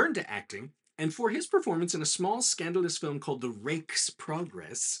 Rex returned to acting, and for his performance in a small, scandalous film called The Rake's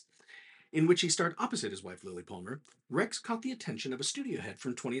Progress, in which he starred opposite his wife, Lily Palmer, Rex caught the attention of a studio head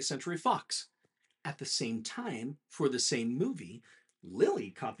from 20th Century Fox. At the same time, for the same movie, Lily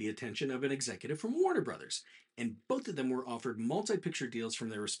caught the attention of an executive from Warner Brothers, and both of them were offered multi-picture deals from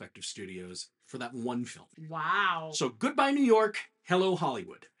their respective studios for that one film. Wow. So goodbye, New York. Hello,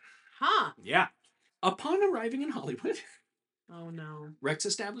 Hollywood. Huh. Yeah. Upon arriving in Hollywood, oh no, Rex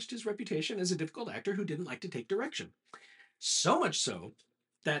established his reputation as a difficult actor who didn't like to take direction. So much so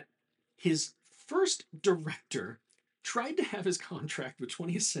that his first director tried to have his contract with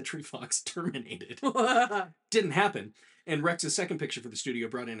 20th Century Fox terminated. Didn't happen. And Rex's second picture for the studio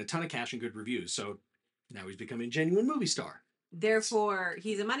brought in a ton of cash and good reviews. So now he's becoming a genuine movie star. Therefore,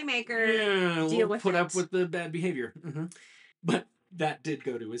 he's a moneymaker. Yeah, Deal we'll with put it. up with the bad behavior. But that did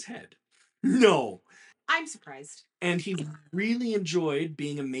go to his head. No. I'm surprised. And he really enjoyed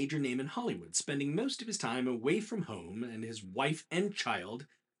being a major name in Hollywood, spending most of his time away from home and his wife and child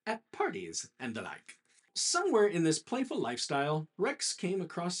at parties and the like. Somewhere in this playful lifestyle, Rex came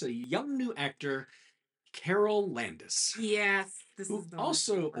across a young new actor, Carol Landis. Yes, this Who is the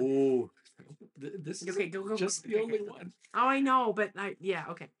also, this is Okay, go, just the only one. Oh, I know, but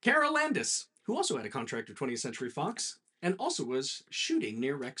okay. Carol Landis, who also had a contract with 20th Century Fox, and also was shooting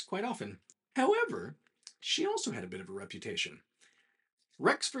near Rex quite often. However, she also had a bit of a reputation.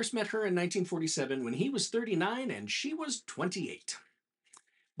 Rex first met her in 1947 when he was 39 and she was 28.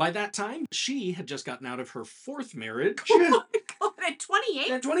 By that time, she had just gotten out of her fourth marriage. Oh my God, at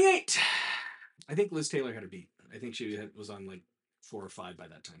 28? At 28. I think Liz Taylor had a beat. I think she was on like 4 or 5 by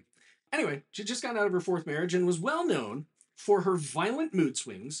that time. Anyway, she just got out of her fourth marriage and was well known for her violent mood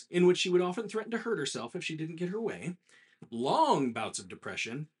swings, in which she would often threaten to hurt herself if she didn't get her way, long bouts of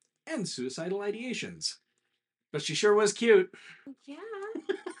depression, and suicidal ideations. But she sure was cute. Yeah.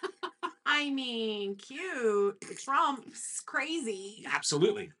 I mean, cute. Trump's crazy.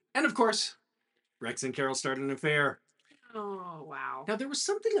 Absolutely. And of course, Rex and Carol started an affair. Oh, wow. Now, there was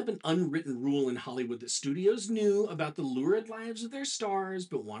something of an unwritten rule in Hollywood that studios knew about the lurid lives of their stars,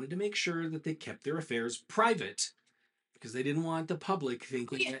 but wanted to make sure that they kept their affairs private because they didn't want the public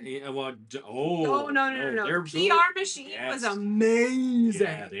thinking, Oh, no. they're The good. PR machine was Yes. amazing.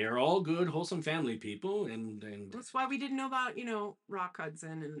 Yeah, they are all good, wholesome family people, and That's why we didn't know about, Rock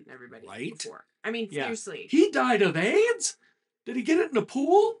Hudson and everybody Right? before. I mean, Yeah. seriously. He died of AIDS. Did he get it in a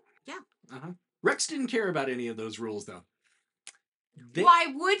pool? Yeah. Rex didn't care about any of those rules, though. Why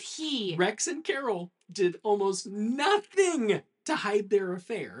would he? Rex and Carol did almost nothing to hide their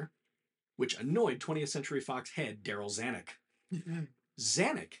affair, which annoyed 20th Century Fox head Daryl Zanuck.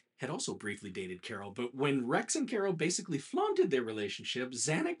 Zanuck had also briefly dated Carol, but when Rex and Carol basically flaunted their relationship,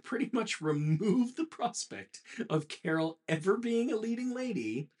 Zanuck pretty much removed the prospect of Carol ever being a leading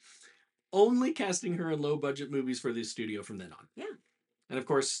lady, only casting her in low-budget movies for the studio from then on. Yeah. And of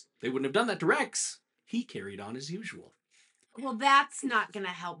course, they wouldn't have done that to Rex. He carried on as usual. Well, that's not going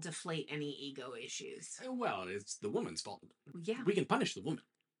to help deflate any ego issues. Well, it's the woman's fault. Yeah. We can punish the woman.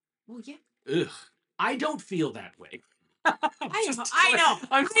 Well, yeah. Ugh. I don't feel that way. I know.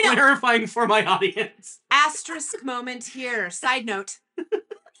 I'm clarifying for my audience. Asterisk moment here. Side note.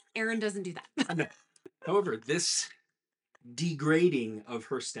 Aaron doesn't do that. However, this degrading of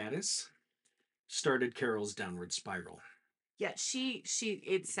her status started Carol's downward spiral. Yeah,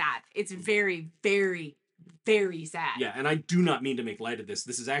 it's sad. It's very, very, very sad. Yeah, and I do not mean to make light of this.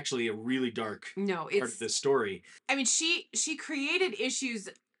 This is actually a really dark No, part of this story. I mean, she created issues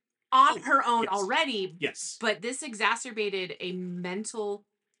on her own already. Yes. But this exacerbated a mental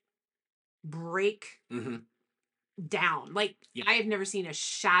break down. Like, I have never seen a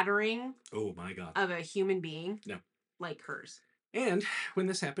shattering oh my God. of a human being no. like hers. And when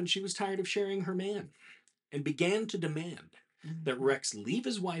this happened, she was tired of sharing her man and began to demand that Rex leave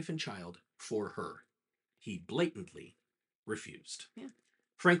his wife and child for her. He blatantly refused. Yeah.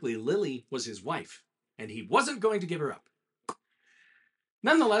 Frankly, Lily was his wife, and he wasn't going to give her up.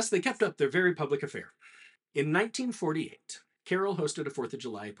 Nonetheless, they kept up their very public affair. In 1948, Carol hosted a 4th of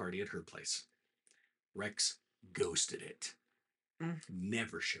July party at her place. Rex ghosted it.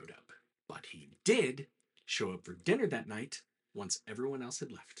 Never showed up. But he did show up for dinner that night once everyone else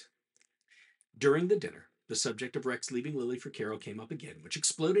had left. During the dinner, the subject of Rex leaving Lily for Carol came up again, which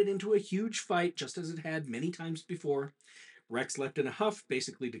exploded into a huge fight just as it had many times before. Rex left in a huff,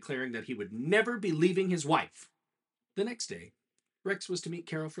 basically declaring that he would never be leaving his wife. The next day, Rex was to meet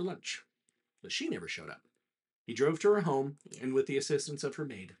Carol for lunch, but she never showed up. He drove to her home, and with the assistance of her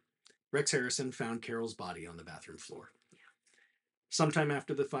maid, Rex Harrison found Carol's body on the bathroom floor. Sometime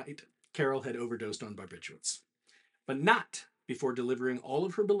after the fight, Carol had overdosed on barbiturates, but not before delivering all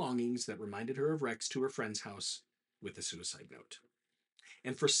of her belongings that reminded her of Rex to her friend's house with a suicide note.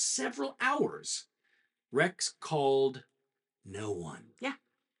 And for several hours, Rex called no one. Yeah.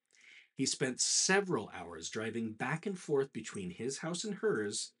 He spent several hours driving back and forth between his house and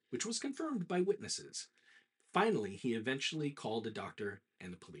hers, which was confirmed by witnesses. Finally, he eventually called a doctor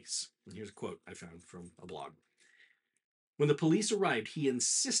and the police. And here's a quote I found from a blog. When the police arrived, he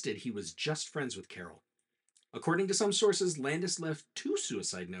insisted he was just friends with Carol. According to some sources, Landis left 2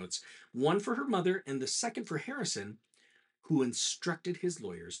 suicide notes, one for her mother and the second for Harrison, who instructed his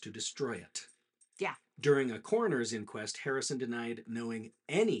lawyers to destroy it. Yeah. During a coroner's inquest, Harrison denied knowing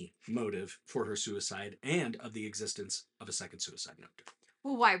any motive for her suicide and of the existence of a second suicide note.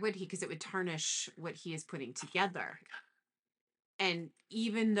 Well, why would he? Because it would tarnish what he is putting together. And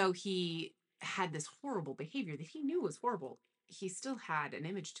even though he had this horrible behavior that he knew was horrible, he still had an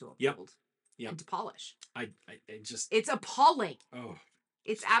image to uphold and to polish. I just... It's appalling. Oh.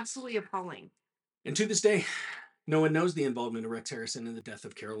 It's absolutely appalling. And to this day, no one knows the involvement of Rex Harrison in the death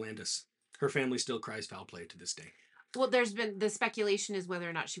of Carol Landis. Her family still cries foul play to this day. Well, there's been the speculation is whether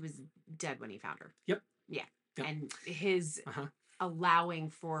or not she was dead when he found her. Yep. Yeah. Yep. And his allowing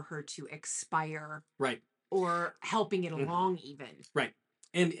for her to expire. Right. Or helping it along even. Right.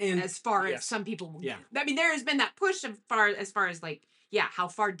 And as far as some people, I mean, there has been that push as far as like, how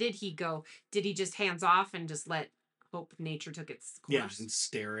far did he go? Did he just hands off and just let hope nature took its course? Yeah, and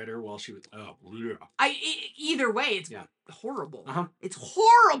stare at her while she was. Oh, yeah. Either way, it's horrible. Uh-huh. It's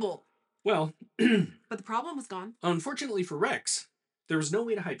horrible. Well, but the problem was gone. Unfortunately for Rex, there was no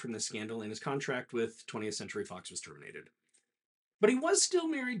way to hide from this scandal, and his contract with 20th Century Fox was terminated. But he was still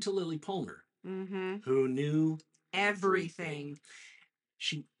married to Lily Palmer, who knew everything.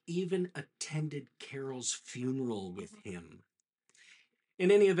 She even attended Carol's funeral with him.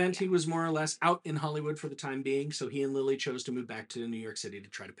 In any event, he was more or less out in Hollywood for the time being, so he and Lily chose to move back to New York City to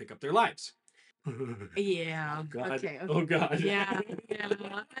try to pick up their lives. Yeah. Oh, God. Okay. Oh, God. Yeah. Yeah.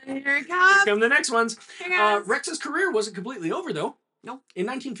 Here it Here comes. come the next ones. Here it comes. Rex's career wasn't completely over, though. Nope. In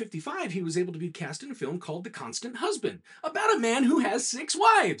 1955, he was able to be cast in a film called The Constant Husband, about a man who has 6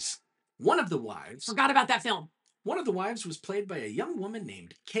 wives. One of the wives Forgot about that film. was played by a young woman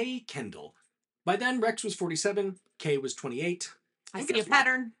named Kay Kendall. By then, Rex was 47, Kay was 28. I And see a guess what?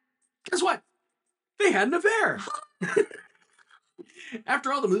 pattern. Guess what? They had an affair.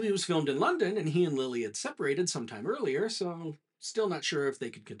 After all, the movie was filmed in London, and he and Lily had separated sometime earlier, so still not sure if they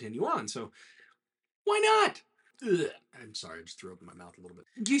could continue on. So, why not? Ugh. I'm sorry, I just threw up in my mouth a little bit.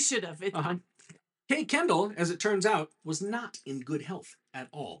 You should have. It's Uh-huh. Kay Kendall, as it turns out, was not in good health at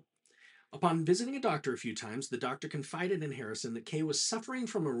all. Upon visiting a doctor a few times, the doctor confided in Harrison that Kay was suffering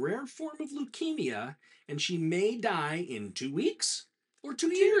from a rare form of leukemia, and she may die in 2 weeks or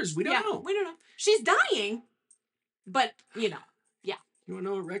 2 years. We don't know. We don't know. She's dying, but you know. You want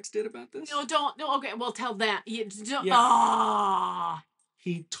to know what Rex did about this? No, don't. No, okay, well, tell that. You don't. Yeah. Ah.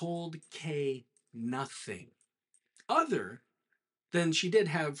 He told Kay nothing other than she did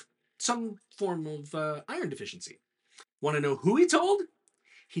have some form of iron deficiency. Want to know who he told?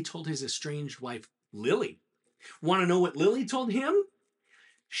 He told his estranged wife, Lily. Want to know what Lily told him?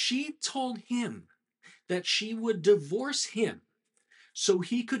 She told him that she would divorce him so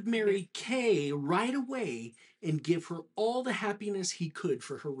he could marry Kay right away and give her all the happiness he could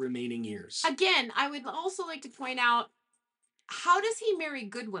for her remaining years. Again, I would also like to point out, how does he marry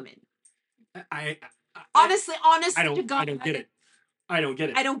good women? Honestly, I to God, I don't get it. I don't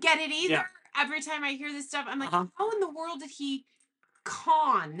get it. I don't get it either. Yeah. Every time I hear this stuff, I'm like, Uh-huh. how in the world did he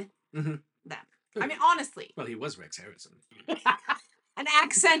con Mhm. them? I mean, honestly, Well, he was Rex Harrison. an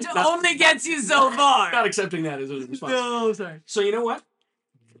accent Not- only gets you so far. Not accepting that as a response. No, sorry. So you know what?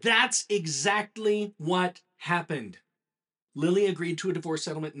 That's exactly what happened. Lily agreed to a divorce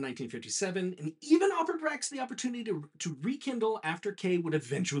settlement in 1957 and even offered Rex the opportunity to rekindle after Kay would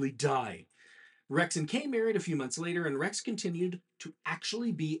eventually die. Rex and Kay married a few months later, and Rex continued to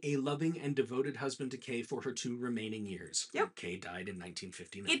actually be a loving and devoted husband to Kay for her 2 remaining years. Yep. Kay died in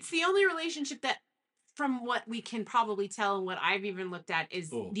 1959. It's the only relationship that, from what we can probably tell and what I've even looked at, is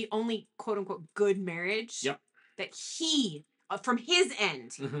the only quote unquote good marriage. Yep. That he, from his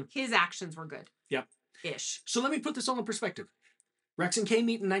end, Mhm. his actions were good. Yep. Ish. So let me put this all in perspective. Rex and Kay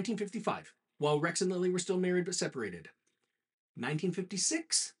meet in 1955, while Rex and Lily were still married but separated.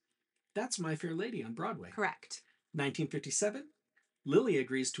 1956, that's My Fair Lady on Broadway. Correct. 1957, Lily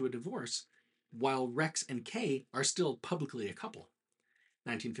agrees to a divorce, while Rex and Kay are still publicly a couple.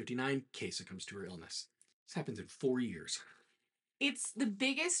 1959, Kay succumbs to her illness. This happens in 4 years. It's the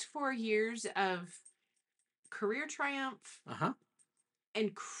biggest 4 years of career triumph Uh-huh.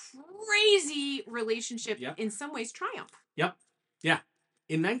 and crazy relationship, Yep. in some ways triumph. Yep. Yeah.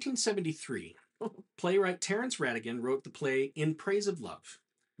 In 1973, playwright Terence Rattigan wrote the play In Praise of Love,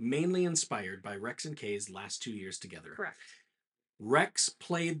 mainly inspired by Rex and Kay's last 2 years together. Correct. Rex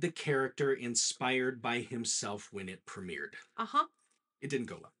played the character inspired by himself when it premiered. Uh-huh. It didn't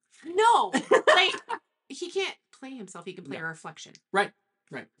go well. No. Like, he can't play himself. He can play a reflection. Right.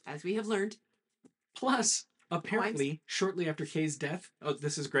 Right. As we have learned. Plus, apparently, shortly after Kay's death,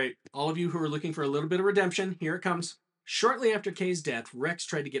 this is great. All of you who are looking for a little bit of redemption, here it comes. Shortly after Kay's death, Rex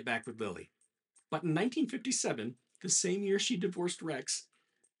tried to get back with Lily. But in 1957, the same year she divorced Rex,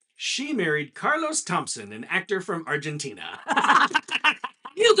 she married Carlos Thompson, an actor from Argentina.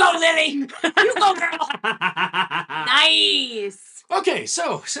 You go, Lily! You go, girl! Nice! Okay,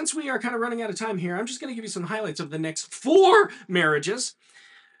 so since we are kind of running out of time here, I'm just going to give you some highlights of the next 4 marriages.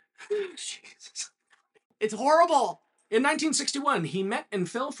 Jesus. It's horrible. In 1961, he met and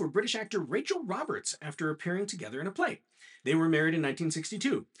fell for British actor Rachel Roberts after appearing together in a play. They were married in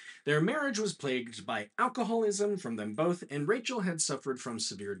 1962. Their marriage was plagued by alcoholism from them both, and Rachel had suffered from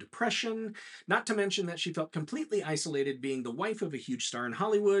severe depression, not to mention that she felt completely isolated being the wife of a huge star in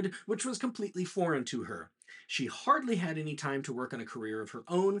Hollywood, which was completely foreign to her. She hardly had any time to work on a career of her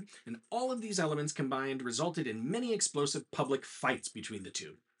own, and all of these elements combined resulted in many explosive public fights between the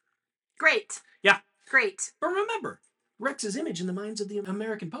two. Great. Yeah. Great. But remember, Rex's image in the minds of the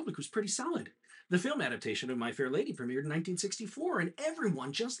American public was pretty solid. The film adaptation of My Fair Lady premiered in 1964, and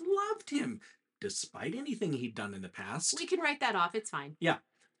everyone just loved him, despite anything he'd done in the past. We can write that off. It's fine. Yeah.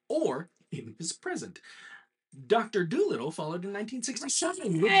 Or in his present. Dr. Dolittle followed in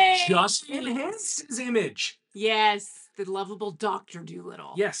 1967, which just enhanced his image. Yes, the lovable Dr.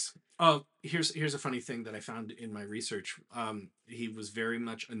 Dolittle. Yes. Here's a funny thing that I found in my research. He was very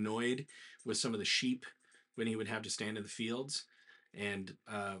much annoyed with some of the sheep when he would have to stand in the fields. And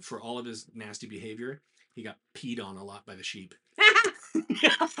for all of his nasty behavior, he got peed on a lot by the sheep.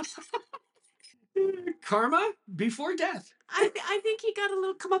 Karma before death. I think he got a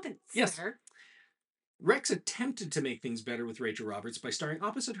little comeuppance Yes. there. Rex attempted to make things better with Rachel Roberts by starring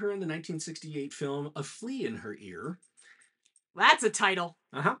opposite her in the 1968 film A Flea in Her Ear. That's a title.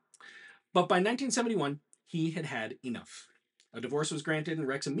 Uh-huh. But by 1971, he had had enough. A divorce was granted, and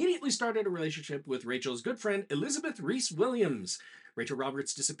Rex immediately started a relationship with Rachel's good friend, Elizabeth Reese Williams. Rachel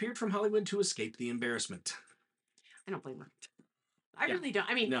Roberts disappeared from Hollywood to escape the embarrassment. I don't blame her. I really don't.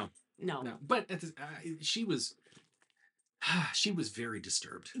 I mean, No. no. But she was very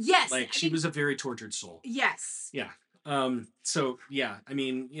disturbed. Yes. Like, she was a very tortured soul. Yes. Yeah. So yeah, I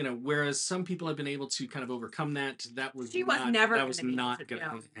mean, whereas some people have been able to kind of overcome that, that was not going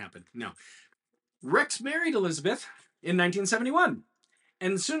to happen. No. Rex married Elizabeth in 1971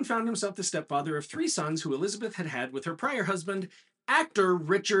 and soon found himself the stepfather of 3 sons who Elizabeth had had with her prior husband, actor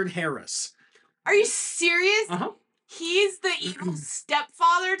Richard Harris. Are you serious? Uh-huh. He's the evil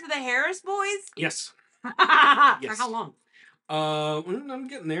stepfather to the Harris boys? Yes. For how long? I'm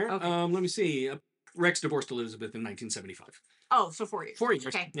getting there. Okay. Let me see. Rex divorced Elizabeth in 1975. Oh, so 4 years. 4 years.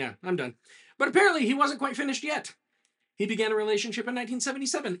 Okay. Yeah, I'm done. But apparently he wasn't quite finished yet. He began a relationship in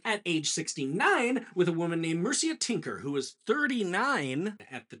 1977 at age 69 with a woman named Mercia Tinker, who was 39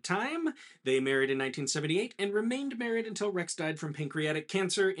 at the time. They married in 1978 and remained married until Rex died from pancreatic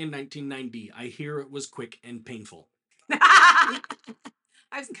cancer in 1990. I hear it was quick and painful. I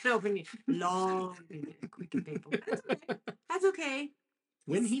was going to open you. Long, quick and painful. That's okay.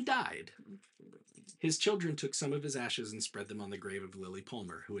 When he died, his children took some of his ashes and spread them on the grave of Lily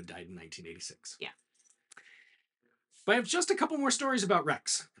Palmer, who had died in 1986. Yeah. But I have just a couple more stories about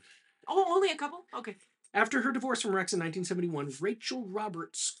Rex. Oh, only a couple? Okay. After her divorce from Rex in 1971, Rachel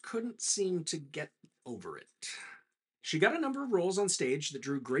Roberts couldn't seem to get over it. She got a number of roles on stage that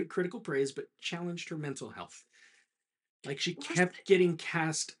drew great critical praise, but challenged her mental health. Like, she kept getting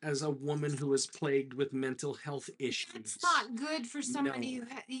cast as a woman who was plagued with mental health issues. That's not good for somebody who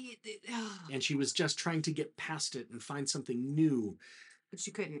had... And she was just trying to get past it and find something new. But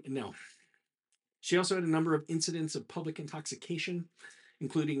she couldn't. No. She also had a number of incidents of public intoxication,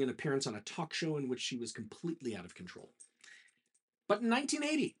 including an appearance on a talk show in which she was completely out of control. But in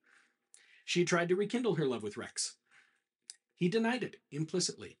 1980, she tried to rekindle her love with Rex. He denied it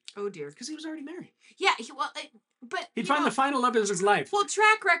implicitly. Oh, dear. Because he was already married. Yeah, but... He'd find the final love of his life. Well,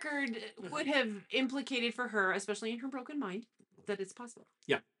 track record would have implicated for her, especially in her broken mind, that it's possible.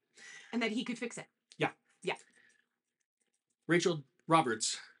 Yeah. And that he could fix it. Yeah. Yeah. Rachel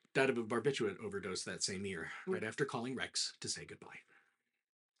Roberts died of a barbiturate overdose that same year, right after calling Rex to say goodbye.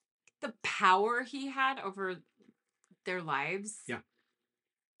 The power he had over their lives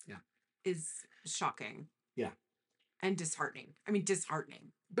is shocking. Yeah. And disheartening. I mean,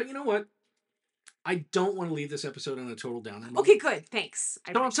 disheartening. But you know what? I don't want to leave this episode on a total downer. Okay, good. Thanks.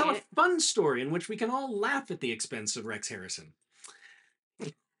 So I'll tell a fun story in which we can all laugh at the expense of Rex Harrison.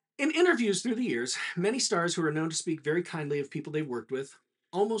 In interviews through the years, many stars who are known to speak very kindly of people they've worked with,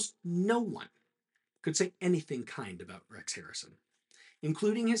 almost no one could say anything kind about Rex Harrison,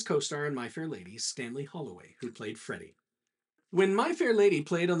 including his co-star in My Fair Lady, Stanley Holloway, who played Freddie. When My Fair Lady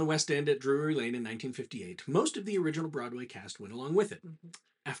played on the West End at Drury Lane in 1958, most of the original Broadway cast went along with it. Mm-hmm.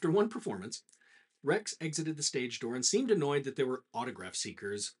 After one performance, Rex exited the stage door and seemed annoyed that there were autograph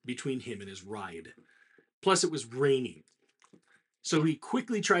seekers between him and his ride. Plus, it was raining. So he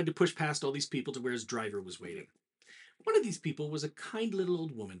quickly tried to push past all these people to where his driver was waiting. One of these people was a kind little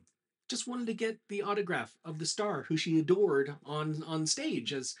old woman. Just wanted to get the autograph of the star who she adored on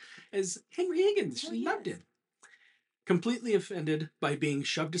stage as Henry Higgins. She loved him. Completely offended by being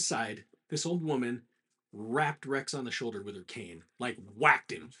shoved aside, this old woman rapped Rex on the shoulder with her cane, like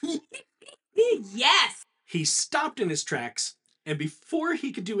whacked him. Yes! He stopped in his tracks, and before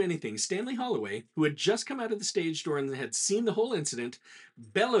he could do anything, Stanley Holloway, who had just come out of the stage door and had seen the whole incident,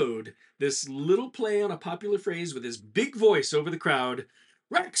 bellowed this little play on a popular phrase with his big voice over the crowd.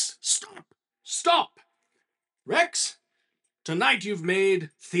 Rex, stop! Stop! Rex, tonight you've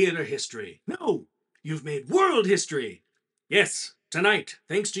made theater history. No, you've made world history. Yes, tonight,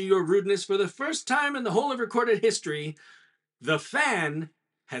 thanks to your rudeness for the first time in the whole of recorded history, the fan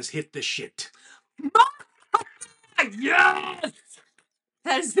has hit the shit. Yes!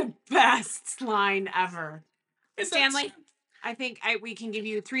 That is the best line ever. Stanley, I think we can give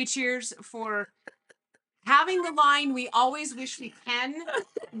you 3 cheers for having the line we always wish we can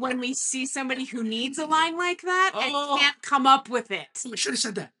when we see somebody who needs a line like that and can't come up with it. I should have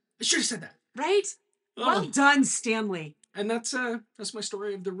said that. Right? Well done, Stanley. And that's my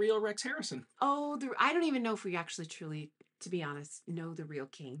story of the real Rex Harrison. Oh, I don't even know if we actually truly, to be honest, know the real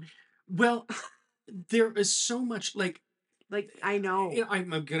king. Well, there is so much, like, Like, I know. You know, I'm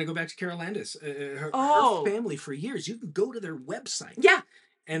gonna go back to Carol Landis. Her Oh. family for years. You can go to their website. Yeah.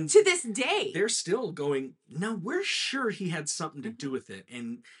 And To this day. they're still going, no, we're sure he had something to Mhm. do with it.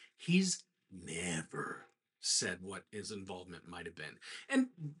 And he's never said what his involvement might have been. And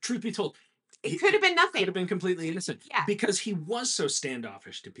truth be told, It could have been nothing. could have been completely innocent. Yeah. Because he was so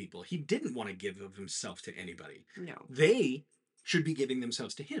standoffish to people. He didn't want to give of himself to anybody. No. They should be giving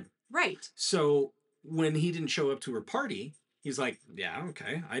themselves to him. Right. So when he didn't show up to her party, he's like, yeah,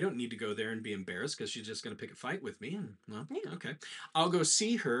 okay, I don't need to go there and be embarrassed because she's just going to pick a fight with me. And, well, Yeah. okay. I'll go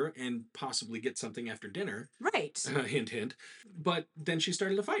see her and possibly get something after dinner. Right. Hint, hint. But then she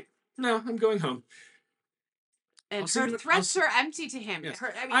started a fight. No, I'm going home. And I'll see her you at- threats are empty to him. Yes.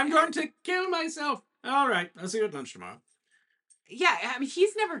 Her, I mean, I'm going to kill myself. All right, I'll see you at lunch tomorrow. Yeah, I mean,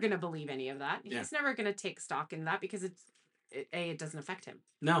 he's never going to believe any of that. Yeah. He's never going to take stock in that because it doesn't affect him.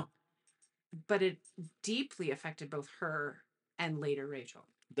 No, But it deeply affected both her and later Rachel.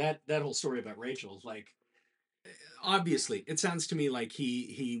 that whole story about Rachel, like, obviously, it sounds to me like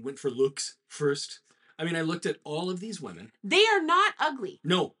he went for looks first. I mean, I looked at all of these women. They are not ugly.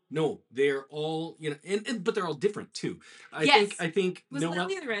 No, they're all, you know, and but they're all different too. I Yes. think Was Noelle.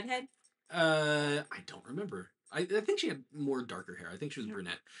 Lily the redhead? I don't remember. I think she had more darker hair. I think she was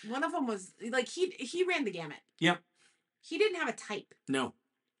brunette. One of them was like he ran the gamut. Yep. He didn't have a type. No.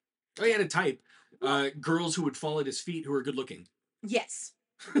 Oh, he had a type. Girls who would fall at his feet who are good looking. Yes.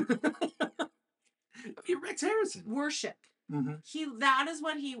 I mean, Rex Harrison. Worship. Mm-hmm. That is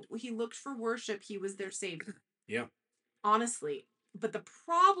what he looked for. Worship. He was their savior. Yeah. Honestly. But the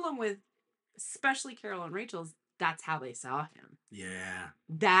problem with especially Carol and Rachel is that's how they saw him. Yeah.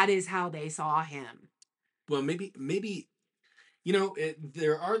 That is how they saw him. Well, maybe, you know,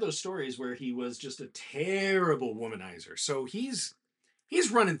 there are those stories where he was just a terrible womanizer. So he's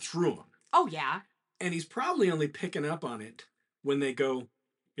running through them. Oh yeah. And he's probably only picking up on it when they go,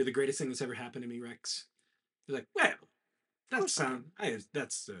 "You're the greatest thing that's ever happened to me, Rex." He's like, well, that's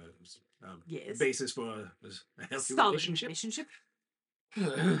Yes. basis for a healthy Solid relationship.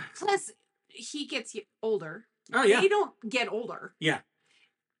 Plus, he gets older. Oh yeah, They don't get older. yeah,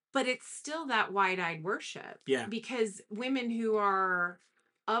 But it's still that wide-eyed worship. yeah, Because women who are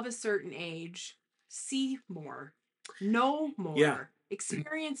of a certain age see more, know more,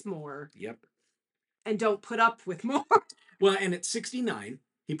 experience more, yep. and don't put up with more. Well, and at 69,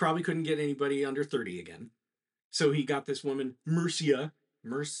 he probably couldn't get anybody under 30 again. So he got this woman, Mercia.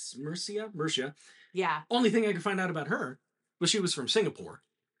 Yeah. Only thing I could find out about her was she was from Singapore.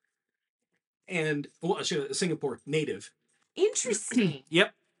 And, well, she was a Singapore native. Interesting.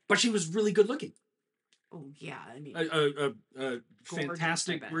 Yep. But she was really good looking. Oh, yeah. I mean, A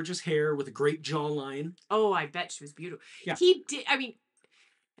fantastic, gorgeous hair with a great jawline. oh, I bet she was beautiful. Yeah. He did. I mean,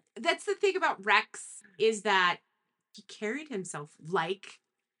 that's the thing about Rex is that he carried himself like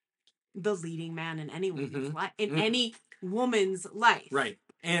the leading man in any woman's life, in any woman's life. Right.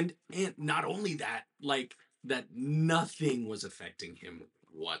 And not only that, like, that nothing was affecting him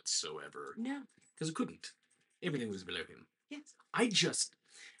whatsoever. No. Because it couldn't. Everything was below him. Yes.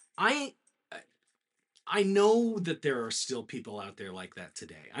 I know that there are still people out there like that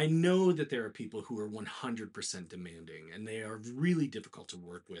today. I know that there are people who are 100% demanding and they are really difficult to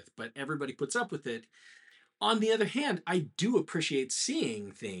work with, but everybody puts up with it. On the other hand, I do appreciate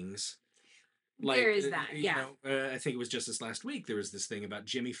seeing things like, there is that, you yeah. know, I think it was just this last week, there was this thing about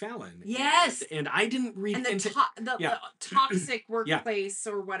Jimmy Fallon. Yes. And I didn't read And the into the toxic workplace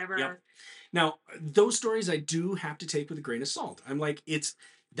or whatever. Yep. Now, those stories I do have to take with a grain of salt. I'm like,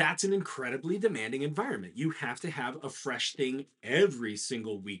 that's an incredibly demanding environment. You have to have a fresh thing every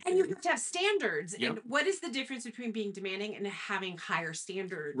single week. And you have to have standards. Yep. And what is the difference between being demanding and having higher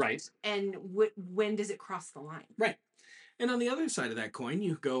standards? Right. And when does it cross the line? Right. And on the other side of that coin,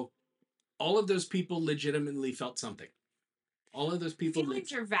 you go, all of those people legitimately felt something. All of those people.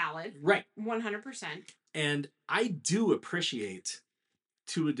 Feelings are valid. Right. 100%. And I do appreciate,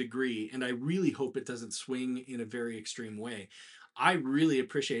 to a degree, and I really hope it doesn't swing in a very extreme way, I really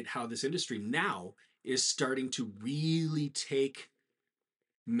appreciate how this industry now is starting to really take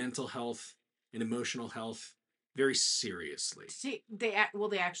mental health and emotional health very seriously. They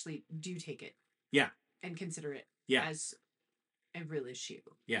actually do take it. Yeah. And consider it as a real issue.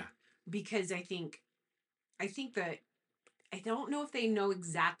 Yeah. Because I think that I don't know if they know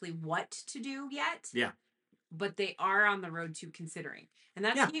exactly what to do yet. Yeah. But they are on the road to considering. And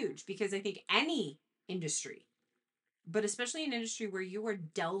that's huge because I think any industry, but especially an industry where you are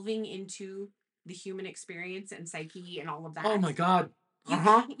delving into the human experience and psyche and all of that. Oh my God.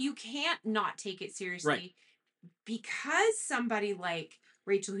 You can't not take it seriously. Right. Because somebody like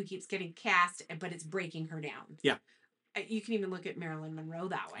Rachel who keeps getting cast, but it's breaking her down. Yeah. you can even look at Marilyn Monroe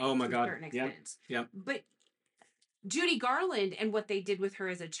that way. Oh my to God. a certain Yep. extent. Yep. But Judy Garland and what they did with her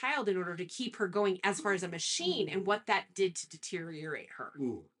as a child in order to keep her going as far as a machine, and what that did to deteriorate her.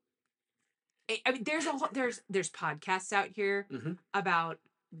 Ooh. I mean, there's podcasts out here Mhm. about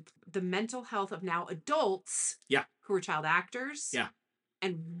the mental health of now adults, Yeah. who are child actors, Yeah.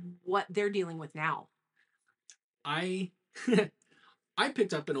 and what they're dealing with now. I I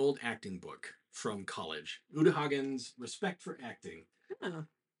picked up an old acting book from college, Uta Hagen's Respect for Acting. Oh.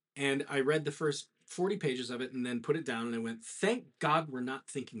 And I read the first 40 pages of it and then put it down and I went, thank God we're not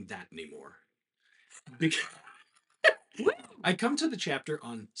thinking that anymore. Because I come to the chapter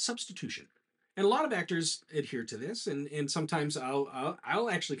on substitution. And a lot of actors adhere to this, and sometimes I'll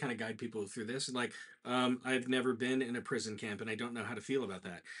actually kind of guide people through this. And like, I've never been in a prison camp, and I don't know how to feel about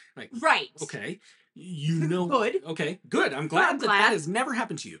that. Like, Right. okay, you know, Good. Okay, good. I'm glad I'm that glad. that has never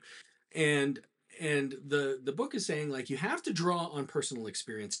happened to you. And the book is saying like you have to draw on personal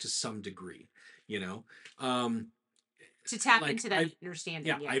experience to some degree, you know. To tap Like, into that understanding.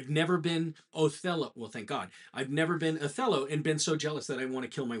 Yeah, I've never been Othello. Well, thank God, I've never been Othello and been so jealous that I want to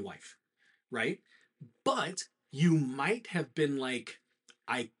kill my wife. Right? But you might have been like,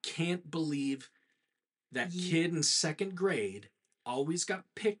 I can't believe that kid in second grade always got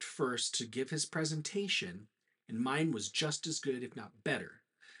picked first to give his presentation, and mine was just as good, if not better.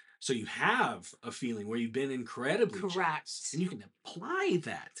 So you have a feeling where you've been incredibly Correct. jealous, and you can apply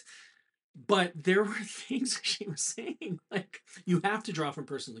that. But there were things she was saying, like, you have to draw from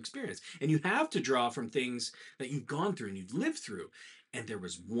personal experience, and you have to draw from things that you've gone through and you've lived through. And there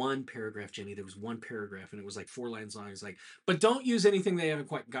was one paragraph, Jenny, there was one paragraph, and it was like 4 lines long. It's like, but don't use anything they haven't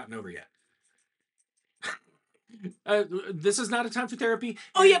quite gotten over yet. This is not a time for therapy.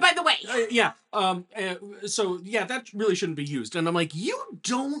 Oh, yeah, by the way. So, yeah, that really shouldn't be used. And I'm like, you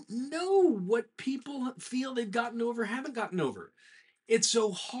don't know what people feel they've gotten over, haven't gotten over. It's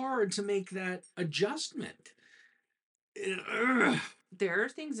so hard to make that adjustment. Ugh. There are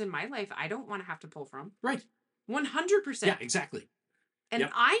things in my life I don't want to have to pull from. Right. 100%. Yeah, exactly. And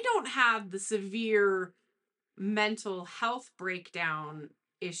Yep. I don't have the severe mental health breakdown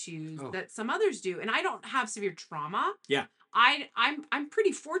issues that some others do, and I don't have severe trauma. Yeah. I'm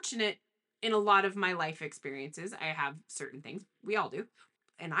pretty fortunate in a lot of my life experiences. I have certain things. We all do.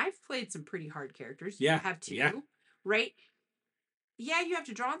 And I've played some pretty hard characters. Yeah. You have too. Yeah. Right? Yeah, you have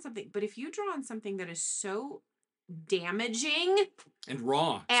to draw on something, but if you draw on something that is so damaging and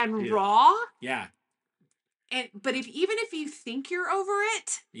raw. Yeah. But even if you think you're over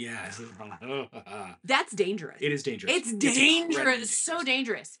it, yeah, that's dangerous. It is dangerous. It's dangerous. So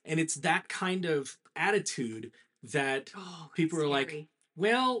dangerous. And it's that kind of attitude that people are like,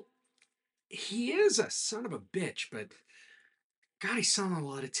 well, he is a son of a bitch, but God, he's selling a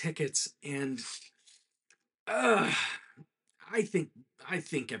lot of tickets, and I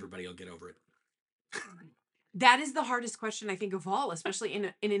think everybody will get over it. That is the hardest question I think of all, especially in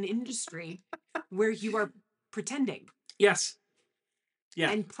an industry where you are pretending. Yes. Yeah.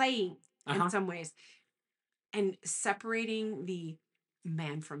 And playing in some ways. And separating the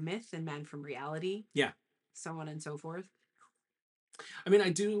man from myth and man from reality. Yeah. So on and so forth. I mean, I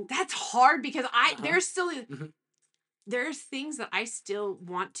do. That's hard because there's still there's things that I still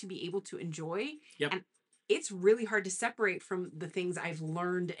want to be able to enjoy. Yep. And it's really hard to separate from the things I've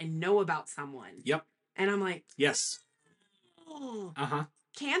learned and know about someone. Yep. And I'm like, yes.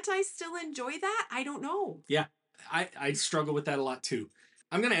 Can't I still enjoy that? I don't know. Yeah. I struggle with that a lot too.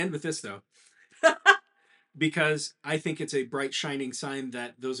 I'm going to end with this though. Because I think it's a bright shining sign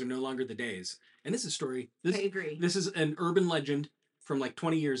that those are no longer the days. And this is a story. I agree. This is an urban legend from like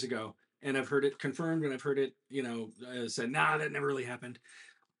 20 years ago. And I've heard it confirmed and I've heard it, said, nah, that never really happened.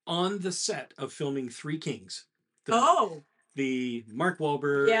 On the set of filming Three Kings. The Mark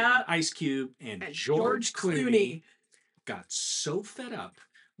Wahlberg, Ice Cube, and George Clooney got so fed up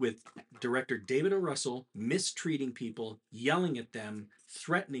with director David O. Russell mistreating people, yelling at them,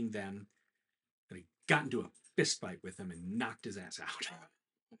 threatening them, that he got into a fist fight with him and knocked his ass out.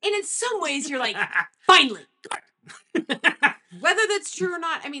 And in some ways, you're like, finally. Whether that's true or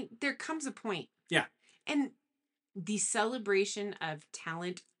not, I mean, there comes a point. Yeah. And the celebration of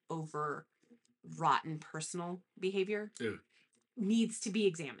talent over rotten personal behavior needs to be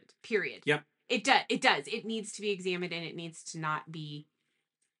examined, period. Yep. It does. It needs to be examined, and it needs to not be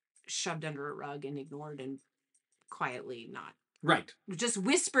shoved under a rug and ignored and quietly not. Right. Just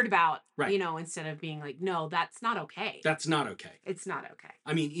whispered about, right. Instead of being like, no, that's not okay. That's not okay. It's not okay.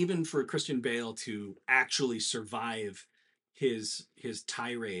 I mean, even for Christian Bale to actually survive his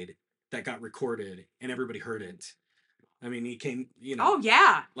tirade that got recorded and everybody heard it. I mean, he came, Oh,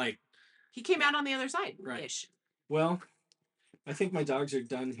 yeah. Like. He came out on the other side. Right. Ish. Well, I think my dogs are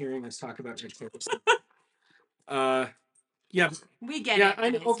done hearing us talk about Rex Harrison. Yeah, We get yeah, it. I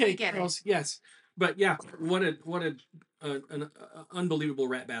know. Dennis, Okay, we get Charles, yes, but yeah, what an unbelievable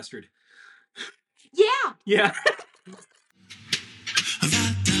rat bastard. it. Yeah. Yeah.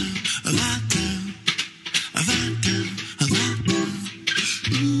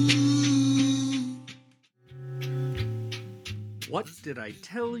 What did I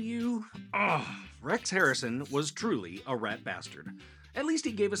tell you? Oh, Rex Harrison was truly a rat bastard. At least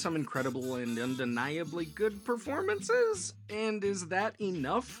he gave us some incredible and undeniably good performances. And is that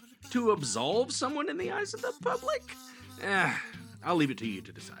enough to absolve someone in the eyes of the public? I'll leave it to you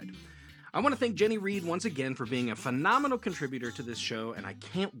to decide. I want to thank Jenny Reed once again for being a phenomenal contributor to this show, and I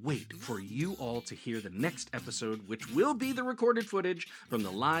can't wait for you all to hear the next episode, which will be the recorded footage from the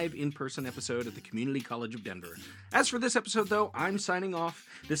live in-person episode at the Community College of Denver. As for this episode, though, I'm signing off.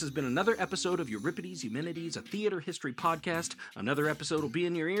 This has been another episode of Euripides Eumenides, a theater history podcast. Another episode will be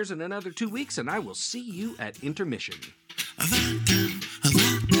in your ears in another 2 weeks, and I will see you at intermission.